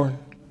of porn?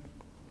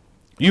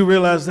 You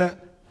realize that?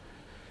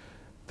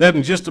 That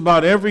in just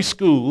about every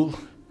school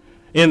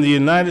in the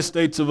United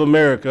States of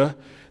America,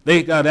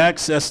 they got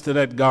access to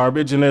that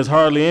garbage, and there's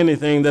hardly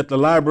anything that the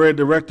library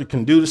director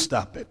can do to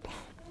stop it.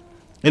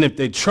 And if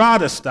they try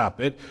to stop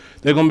it,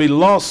 there are going to be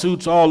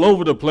lawsuits all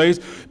over the place,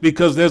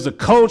 because there's a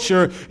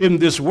culture in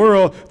this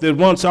world that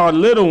wants our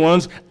little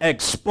ones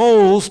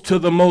exposed to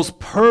the most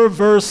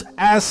perverse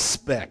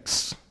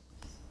aspects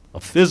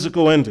of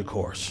physical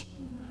intercourse.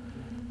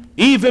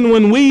 Even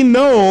when we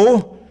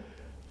know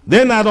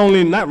they're not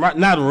only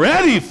not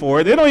ready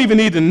for it, they don't even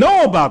need to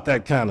know about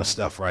that kind of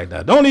stuff right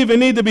now. Don't even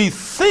need to be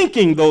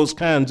thinking those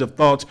kinds of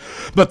thoughts.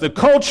 But the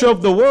culture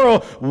of the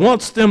world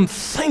wants them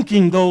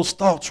thinking those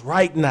thoughts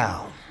right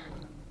now.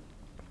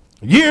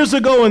 Years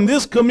ago in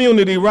this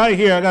community right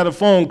here, I got a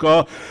phone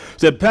call,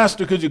 said,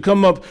 "Pastor, could you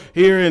come up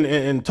here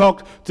and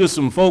talk to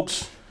some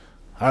folks?"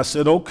 I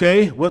said,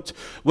 "Okay,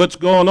 what's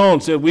going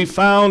on?" Said, "We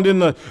found in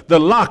the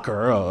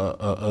locker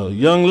a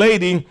young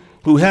lady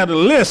who had a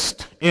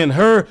list in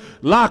her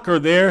locker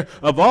there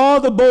of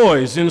all the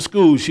boys in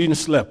school she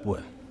slept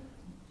with."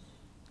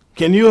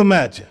 Can you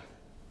imagine?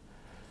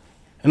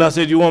 And I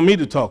said, "You want me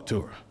to talk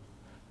to her?"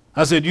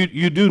 I said,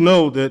 you do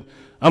know that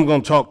I'm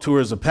going to talk to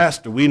her as a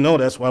pastor. We know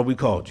that's why we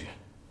called you.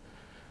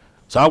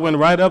 So I went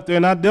right up there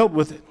and I dealt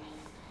with it.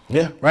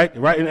 Yeah, right.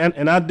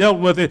 And I dealt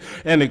with it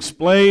and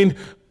explained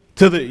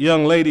to the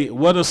young lady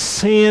what a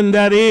sin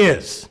that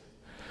is.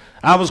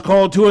 I was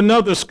called to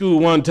another school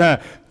one time.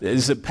 They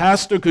said,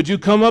 "Pastor, could you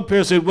come up here?"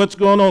 I said, "What's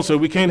going on?" So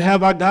we can't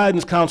have our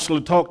guidance counselor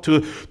talk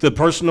to the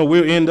person, or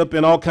we'll end up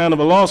in all kind of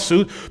a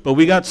lawsuit. But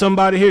we got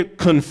somebody here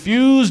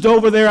confused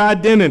over their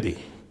identity.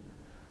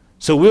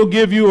 So we'll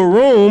give you a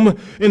room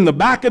in the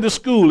back of the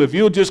school if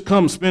you'll just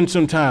come spend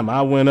some time.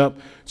 I went up,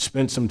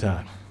 spent some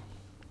time.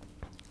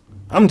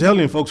 I'm telling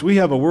you, folks, we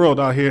have a world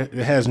out here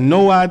that has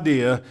no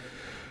idea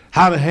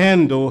how to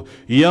handle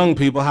young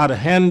people, how to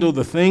handle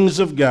the things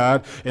of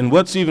God. And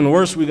what's even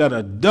worse, we got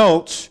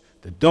adults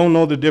that don't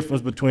know the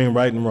difference between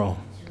right and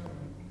wrong.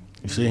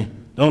 You see,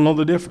 don't know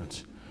the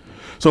difference.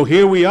 So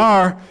here we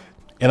are,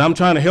 and I'm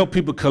trying to help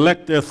people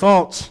collect their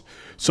thoughts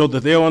so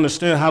that they'll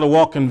understand how to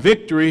walk in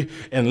victory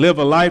and live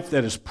a life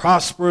that is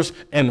prosperous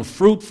and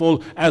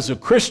fruitful as a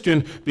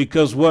Christian,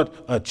 because what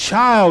a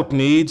child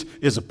needs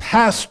is a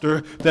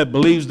pastor that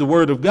believes the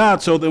Word of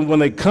God, so that when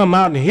they come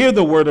out and hear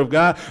the Word of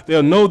God,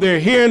 they'll know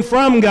they're hearing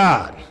from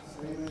God.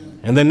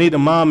 And they need a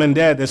mom and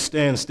dad that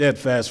stand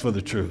steadfast for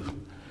the truth.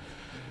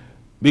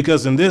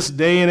 Because in this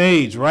day and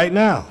age, right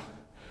now,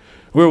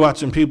 we're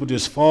watching people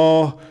just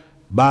fall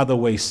by the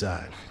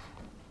wayside.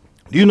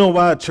 Do you know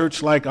why a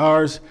church like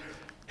ours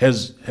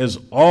has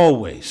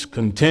always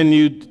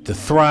continued to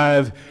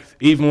thrive,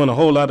 even when a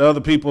whole lot of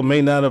other people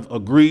may not have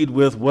agreed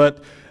with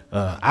what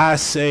I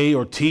say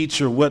or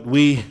teach or what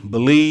we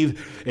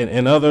believe,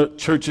 and other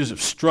churches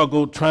have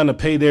struggled trying to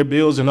pay their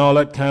bills and all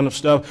that kind of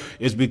stuff?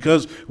 Is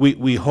because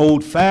we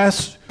hold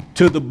fast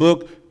to the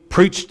book,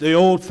 preach the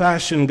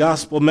old-fashioned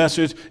gospel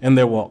message, and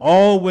there will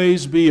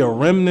always be a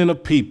remnant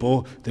of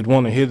people that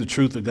want to hear the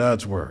truth of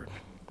God's word.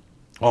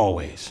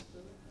 Always.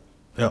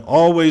 There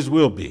always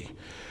will be.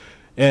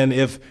 And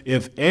if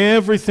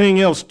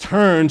everything else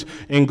turns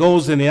and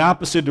goes in the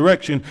opposite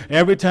direction,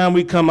 every time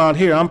we come out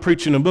here, I'm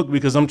preaching a book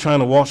because I'm trying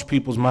to wash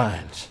people's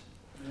minds.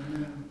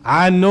 Amen.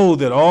 I know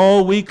that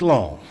all week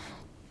long,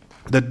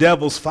 the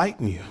devil's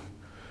fighting you.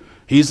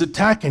 He's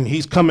attacking.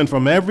 He's coming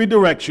from every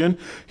direction.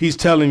 He's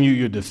telling you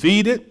you're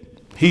defeated.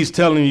 He's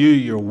telling you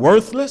you're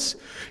worthless.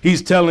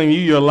 He's telling you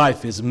your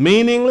life is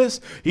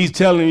meaningless. He's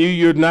telling you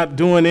you're not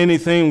doing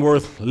anything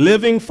worth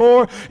living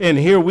for. And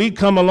here we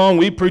come along,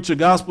 we preach a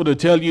gospel to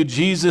tell you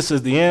Jesus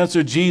is the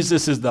answer,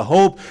 Jesus is the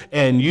hope,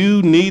 and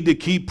you need to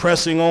keep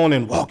pressing on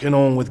and walking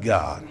on with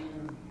God.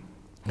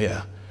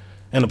 Yeah.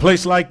 In a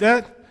place like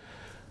that,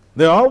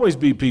 there'll always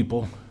be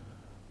people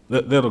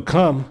that'll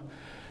come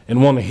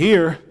and want to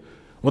hear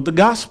what the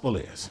gospel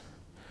is.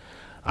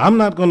 I'm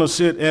not going to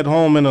sit at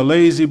home in a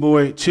lazy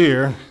boy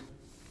chair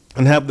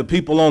and have the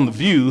people on The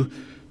View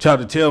try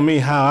to tell me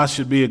how I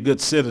should be a good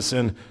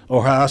citizen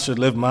or how I should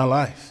live my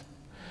life.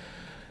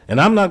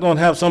 And I'm not going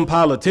to have some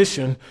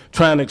politician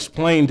trying to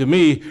explain to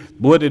me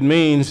what it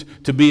means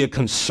to be a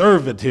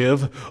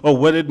conservative or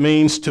what it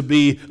means to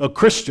be a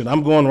Christian.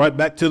 I'm going right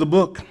back to the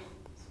book.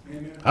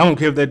 Amen. I don't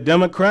care if they're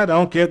Democrat. I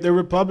don't care if they're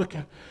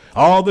Republican.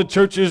 All the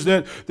churches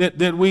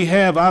that we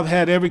have, I've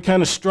had every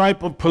kind of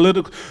stripe of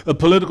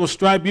political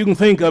stripe you can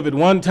think of. At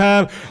one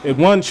time, at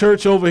one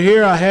church over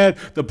here, I had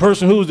the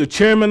person who was the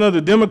chairman of the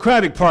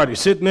Democratic Party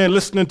sitting there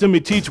listening to me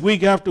teach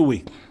week after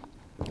week.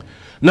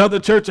 Another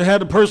church, I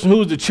had the person who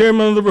was the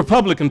chairman of the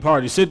Republican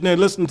Party sitting there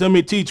listening to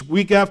me teach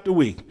week after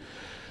week.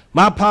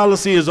 My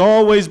policy has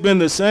always been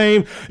the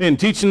same in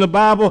teaching the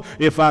Bible.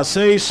 If I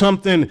say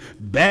something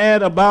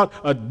bad about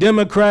a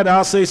Democrat,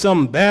 I'll say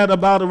something bad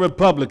about a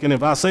Republican.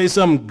 If I say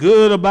something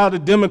good about a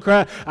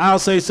Democrat, I'll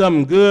say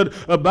something good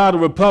about a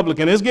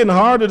Republican. It's getting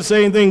harder to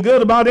say anything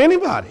good about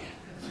anybody.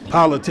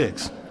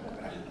 Politics.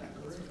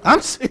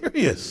 I'm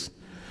serious.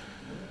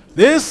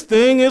 This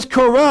thing is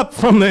corrupt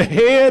from the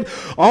head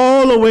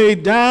all the way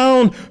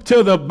down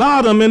to the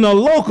bottom in the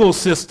local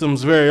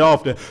systems very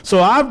often.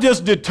 So I've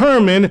just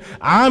determined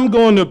I'm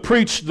going to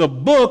preach the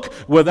book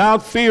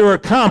without fear or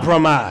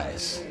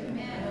compromise.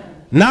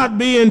 Amen. Not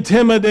be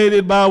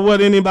intimidated by what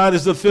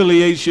anybody's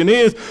affiliation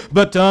is,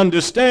 but to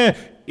understand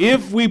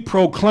if we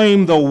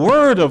proclaim the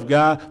word of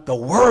God, the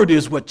word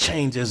is what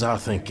changes our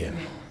thinking.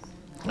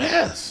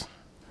 Yes.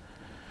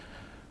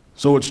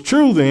 So it's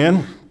true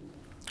then.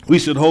 We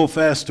should hold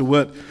fast to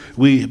what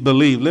we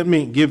believe. Let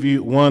me give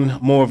you one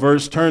more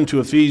verse. Turn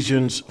to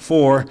Ephesians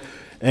 4,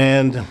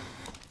 and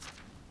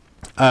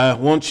I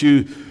want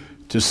you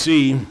to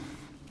see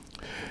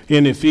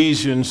in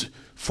Ephesians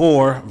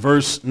 4,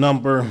 verse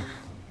number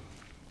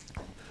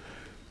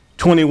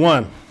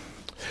 21.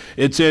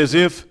 It says,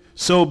 if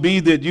so be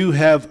that you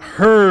have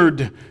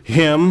heard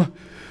him,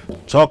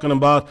 talking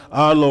about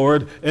our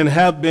Lord, and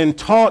have been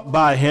taught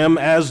by him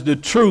as the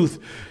truth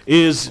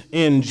is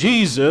in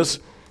Jesus,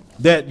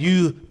 that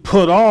you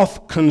put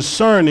off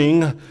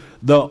concerning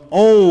the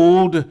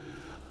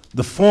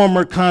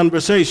former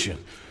conversation.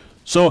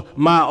 So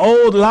my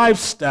old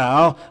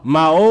lifestyle,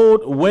 my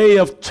old way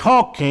of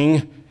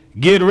talking,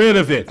 get rid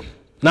of it.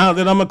 Now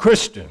that I'm a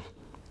Christian,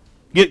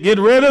 get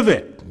rid of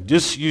it.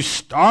 Just you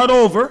start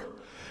over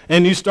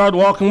and you start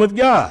walking with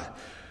God.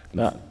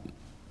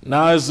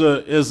 Now as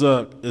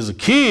a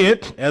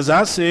kid, as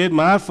I said,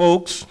 my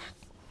folks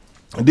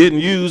didn't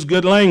use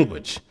good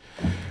language.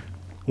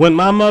 When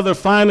my mother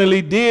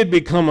finally did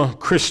become a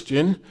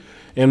Christian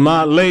in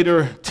my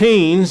later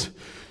teens,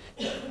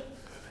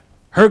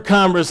 her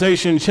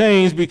conversation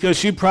changed because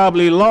she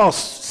probably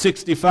lost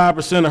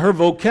 65% of her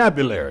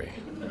vocabulary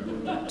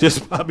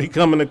just by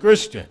becoming a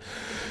Christian.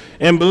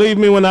 And believe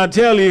me when I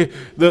tell you,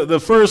 the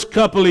first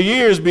couple of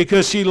years,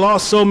 because she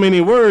lost so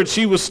many words,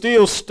 she was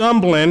still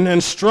stumbling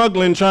and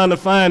struggling trying to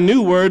find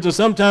new words, and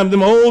sometimes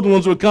them old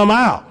ones would come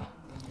out.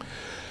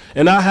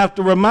 And I have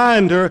to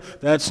remind her,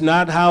 that's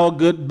not how a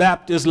good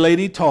Baptist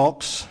lady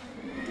talks.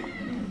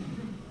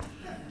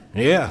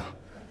 Yeah.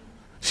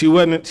 She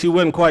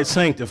wasn't quite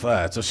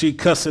sanctified, so she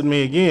cussed at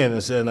me again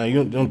and said, now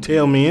you don't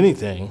tell me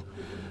anything.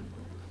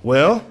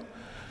 Well,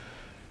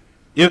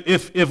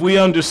 if we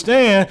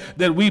understand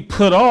that we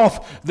put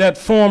off that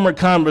former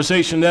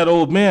conversation, that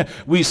old man,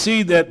 we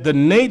see that the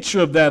nature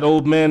of that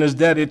old man is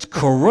that it's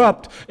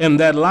corrupt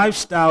and that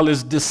lifestyle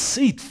is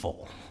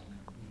deceitful.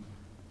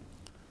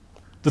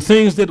 The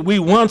things that we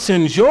once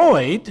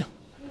enjoyed,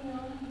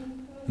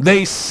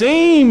 they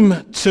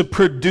seem to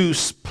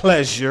produce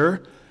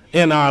pleasure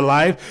in our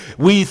life.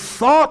 We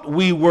thought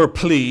we were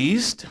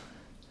pleased,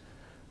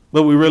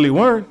 but we really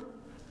weren't.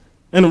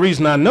 And the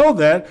reason I know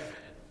that is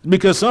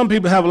because some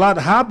people have a lot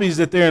of hobbies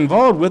that they're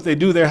involved with. They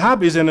do their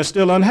hobbies and they're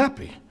still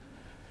unhappy.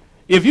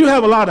 If you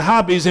have a lot of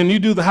hobbies and you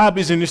do the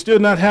hobbies and you're still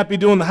not happy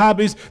doing the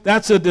hobbies,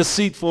 that's a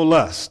deceitful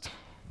lust.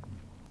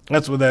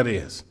 That's what that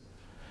is.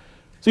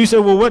 So you say,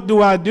 well, what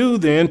do I do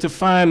then to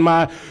find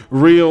my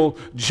real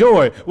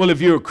joy? Well,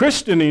 if you're a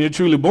Christian and you're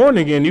truly born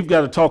again, you've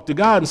got to talk to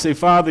God and say,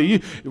 Father,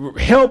 you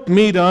help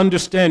me to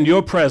understand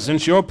your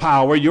presence, your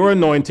power, your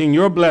anointing,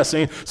 your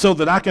blessing, so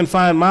that I can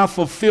find my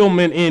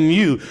fulfillment in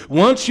you.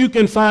 Once you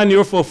can find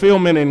your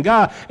fulfillment in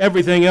God,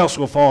 everything else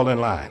will fall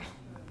in line.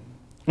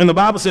 And the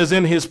Bible says,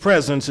 in his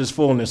presence is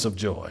fullness of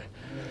joy.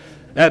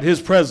 At his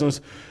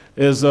presence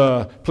is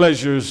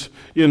pleasures,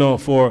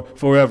 for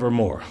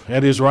forevermore.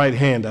 At his right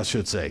hand, I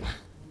should say.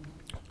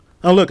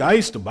 Now, look, I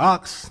used to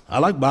box. I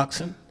like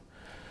boxing.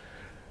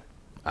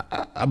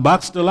 I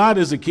boxed a lot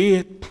as a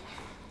kid.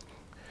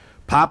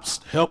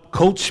 Pops helped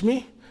coach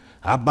me.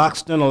 I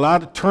boxed in a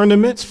lot of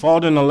tournaments,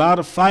 fought in a lot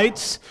of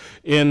fights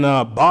in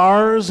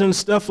bars and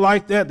stuff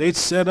like that. They'd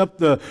set up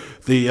the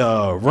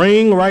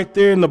ring right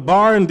there in the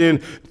bar, and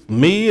then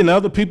me and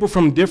other people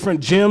from different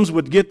gyms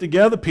would get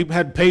together. People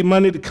had to pay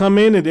money to come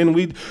in, and then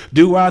we'd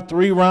do our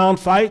 3-round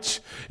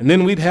fights, and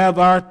then we'd have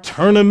our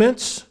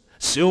tournaments.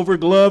 Silver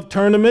glove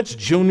tournaments,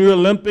 junior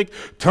Olympic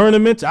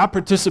tournaments. I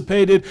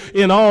participated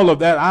in all of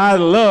that. I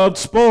loved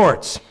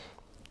sports.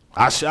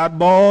 I shot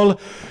ball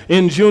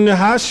in junior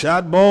high,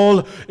 shot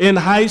ball in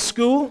high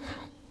school.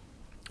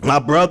 My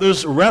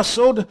brothers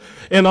wrestled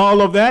and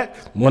all of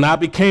that. When I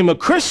became a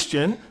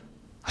Christian,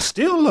 I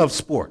still loved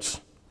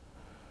sports.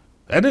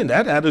 That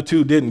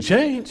attitude didn't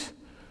change.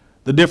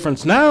 The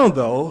difference now,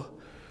 though,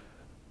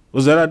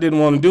 was that I didn't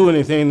want to do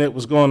anything that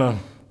was going to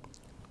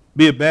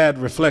be a bad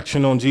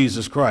reflection on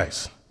Jesus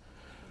Christ.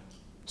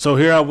 So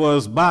here I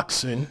was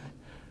boxing,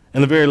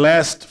 and the very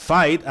last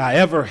fight I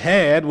ever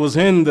had was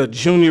in the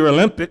Junior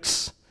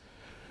Olympics.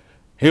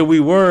 Here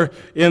we were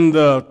in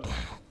the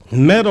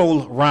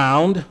medal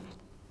round,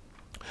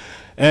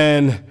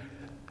 and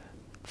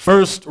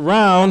first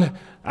round,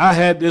 I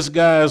had this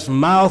guy's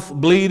mouth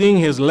bleeding,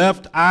 his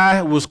left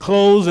eye was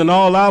closed, and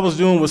all I was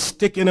doing was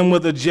sticking him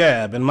with a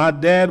jab. And my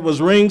dad was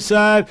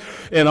ringside,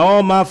 and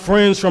all my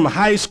friends from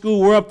high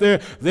school were up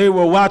there. They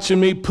were watching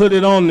me put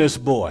it on this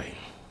boy.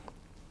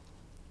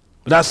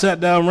 But I sat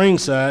down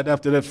ringside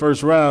after that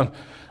first round.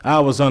 I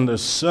was under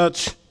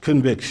such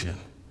conviction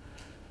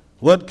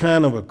What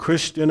kind of a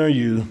Christian are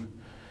you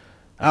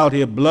out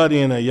here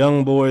bloodying a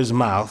young boy's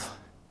mouth,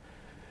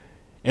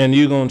 and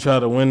you're going to try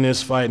to win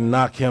this fight and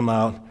knock him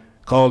out,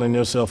 calling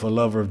yourself a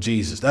lover of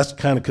Jesus? That's the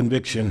kind of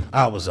conviction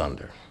I was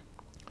under.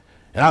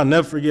 And I'll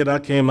never forget, I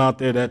came out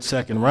there that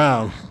second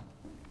round.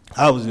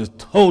 I was just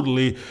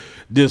totally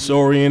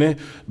disoriented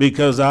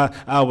because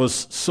I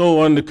was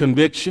so under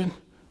conviction.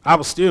 I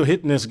was still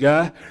hitting this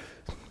guy.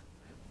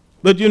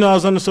 But, you know, I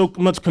was under so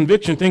much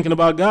conviction thinking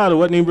about God, I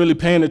wasn't even really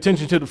paying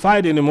attention to the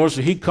fight anymore,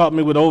 so he caught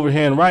me with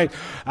overhand right.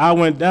 I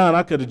went down.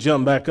 I could have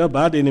jumped back up,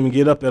 but I didn't even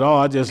get up at all.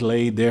 I just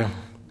laid there.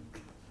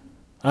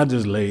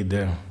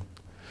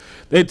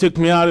 They took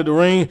me out of the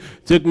ring,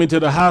 took me to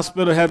the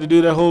hospital, had to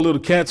do that whole little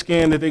CAT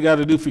scan that they got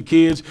to do for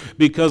kids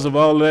because of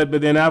all that.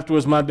 But then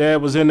afterwards, my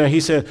dad was in there. He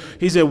said,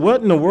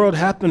 what in the world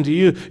happened to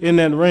you in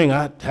that ring?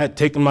 I had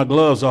taken my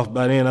gloves off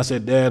by then. I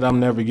said, Dad, I'm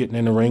never getting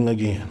in the ring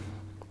again.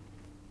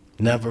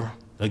 Never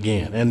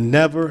again. And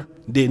never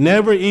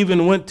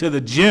even went to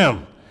the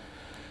gym.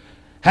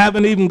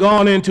 Haven't even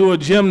gone into a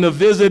gym to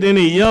visit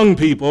any young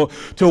people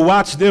to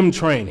watch them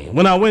training.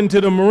 When I went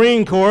to the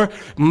Marine Corps,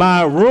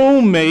 my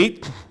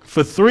roommate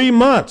for 3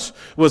 months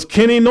was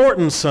Kenny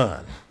Norton's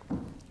son.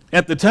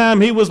 At the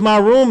time he was my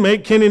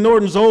roommate, Kenny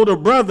Norton's older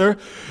brother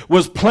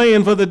was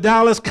playing for the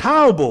Dallas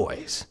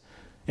Cowboys.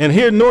 And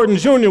here Norton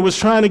Jr. was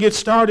trying to get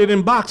started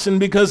in boxing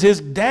because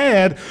his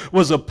dad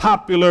was a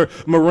popular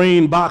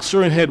Marine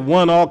boxer and had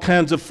won all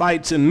kinds of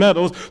fights and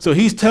medals. So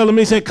he's telling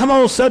me, saying, come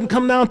on, son,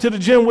 come down to the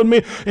gym with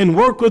me and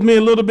work with me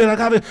a little bit.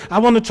 I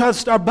want to try to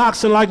start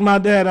boxing like my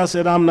dad. I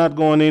said, I'm not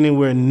going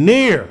anywhere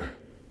near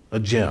a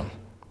gym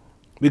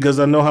because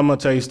I know how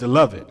much I used to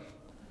love it.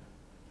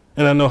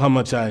 And I know how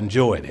much I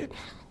enjoyed it.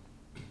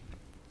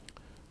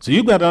 So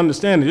you've got to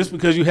understand that just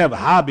because you have a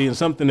hobby and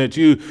something that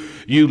you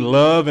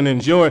love and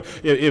enjoy,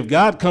 if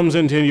God comes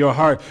into your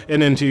heart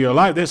and into your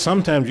life, there's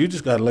sometimes you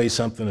just got to lay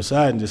something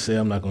aside and just say,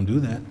 I'm not going to do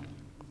that.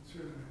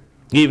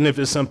 Even if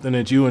it's something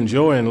that you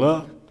enjoy and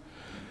love.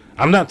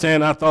 I'm not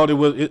saying I thought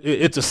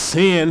it's a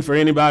sin for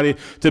anybody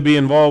to be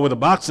involved with a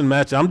boxing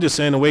match. I'm just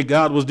saying the way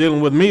God was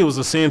dealing with me, it was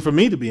a sin for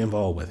me to be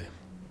involved with it.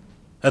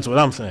 That's what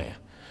I'm saying.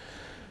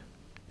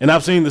 And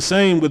I've seen the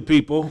same with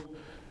people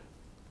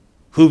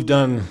who've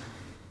done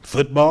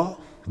football,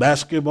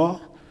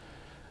 basketball.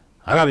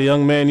 I got a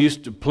young man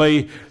used to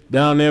play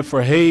down there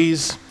for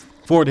Hayes.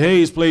 Fort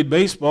Hayes played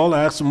baseball.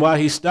 I asked him why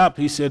he stopped.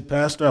 He said,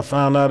 Pastor, I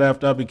found out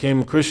after I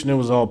became a Christian, it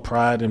was all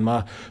pride in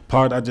my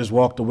part. I just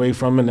walked away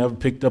from it, never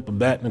picked up a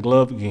bat and a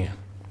glove again.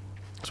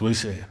 That's what he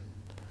said.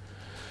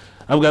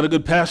 I've got a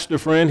good pastor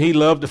friend. He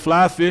loved to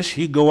fly fish.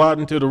 He'd go out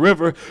into the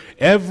river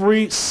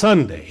every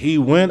Sunday. He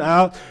went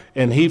out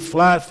and he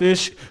fly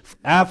fish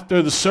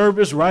after the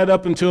service right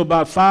up until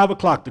about 5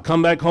 o'clock to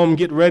come back home and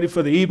get ready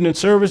for the evening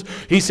service.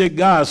 He said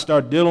God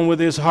started dealing with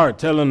his heart,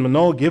 telling him,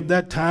 no, give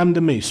that time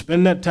to me.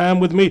 Spend that time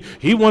with me.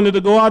 He wanted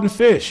to go out and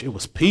fish. It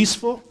was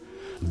peaceful,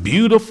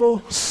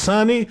 beautiful,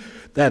 sunny,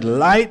 that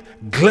light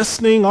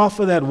glistening off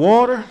of that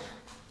water.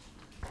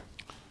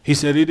 He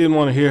said he didn't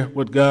want to hear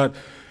what God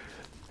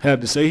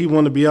had to say. He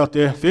wanted to be out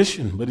there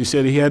fishing, but he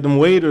said he had them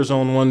waders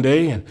on one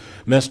day and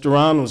messed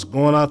around, was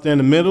going out there in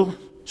the middle,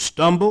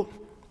 stumbled.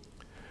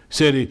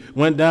 Said he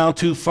went down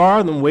too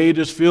far, them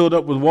waders filled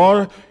up with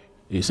water.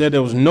 He said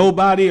there was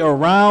nobody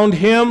around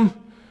him.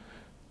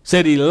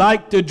 Said he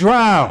liked to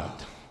drown.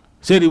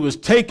 Said he was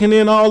taking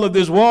in all of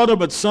this water,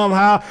 but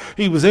somehow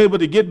he was able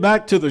to get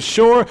back to the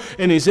shore.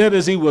 And he said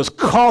as he was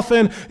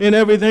coughing and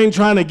everything,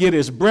 trying to get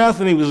his breath,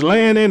 and he was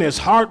laying in, his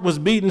heart was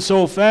beating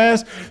so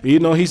fast. You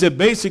know, he said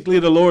basically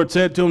the Lord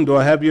said to him, do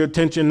I have your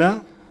attention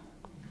now?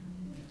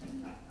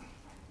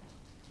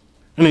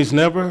 And he's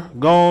never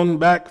gone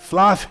back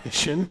fly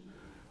fishing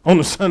on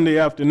a Sunday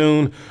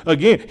afternoon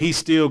again. He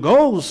still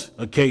goes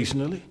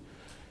occasionally,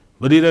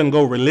 but he doesn't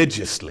go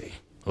religiously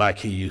like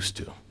he used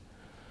to.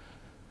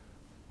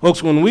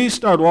 Folks, when we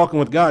start walking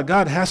with God,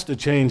 God has to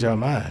change our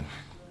mind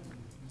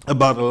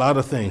about a lot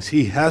of things.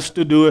 He has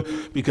to do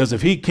it because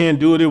if he can't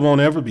do it, it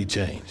won't ever be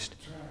changed.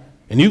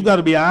 And you've got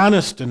to be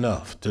honest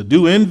enough to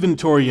do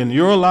inventory in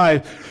your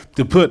life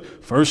to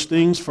put first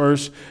things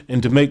first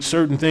and to make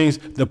certain things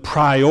the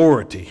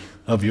priority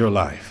of your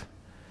life.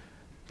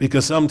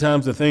 Because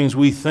sometimes the things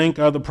we think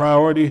are the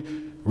priority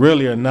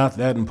really are not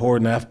that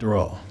important after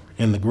all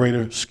in the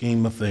greater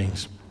scheme of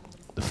things.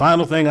 The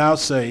final thing I'll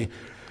say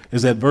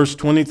is that verse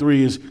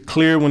 23 is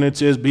clear when it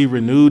says, be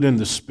renewed in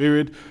the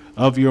spirit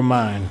of your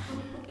mind.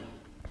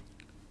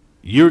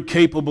 You're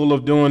capable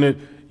of doing it.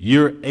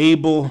 You're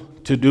able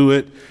to do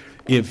it.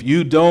 If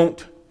you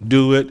don't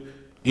do it,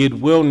 it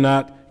will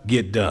not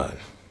get done.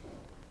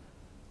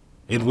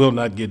 It will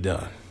not get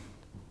done.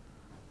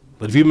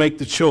 But if you make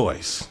the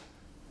choice,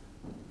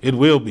 it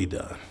will be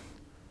done.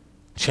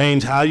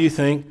 Change how you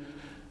think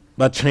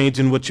by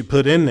changing what you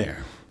put in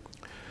there.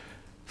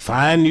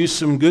 Find you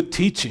some good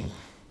teaching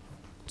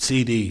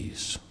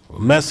CDs or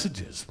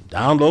messages.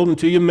 Download them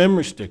to your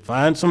memory stick.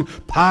 Find some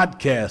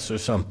podcasts or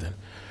something.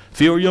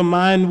 Fill your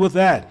mind with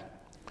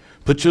that.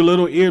 Put your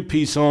little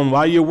earpiece on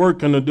while you're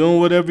working or doing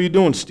whatever you're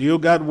doing. Still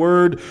got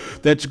word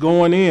that's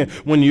going in.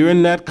 When you're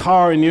in that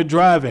car and you're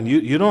driving,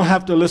 you don't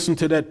have to listen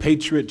to that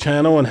Patriot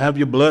channel and have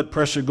your blood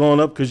pressure going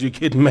up because you're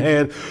getting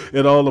mad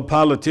at all the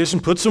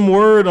politicians. Put some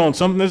word on,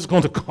 something that's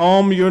going to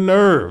calm your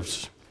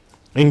nerves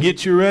and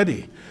get you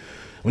ready.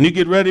 When you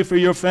get ready for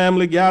your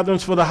family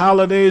gatherings for the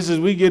holidays, as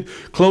we get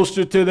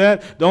closer to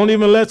that, don't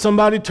even let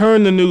somebody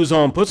turn the news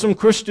on. Put some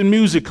Christian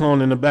music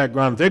on in the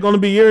background. If they're going to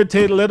be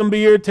irritated, let them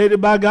be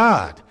irritated by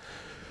God.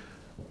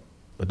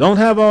 But don't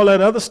have all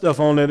that other stuff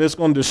on there that's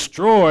going to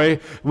destroy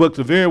what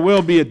could very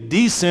well be a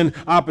decent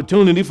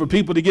opportunity for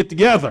people to get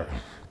together.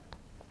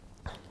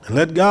 And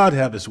let God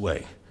have his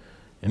way.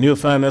 And you'll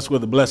find that's where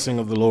the blessing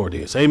of the Lord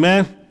is.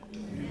 Amen?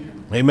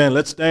 Amen.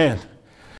 Let's stand.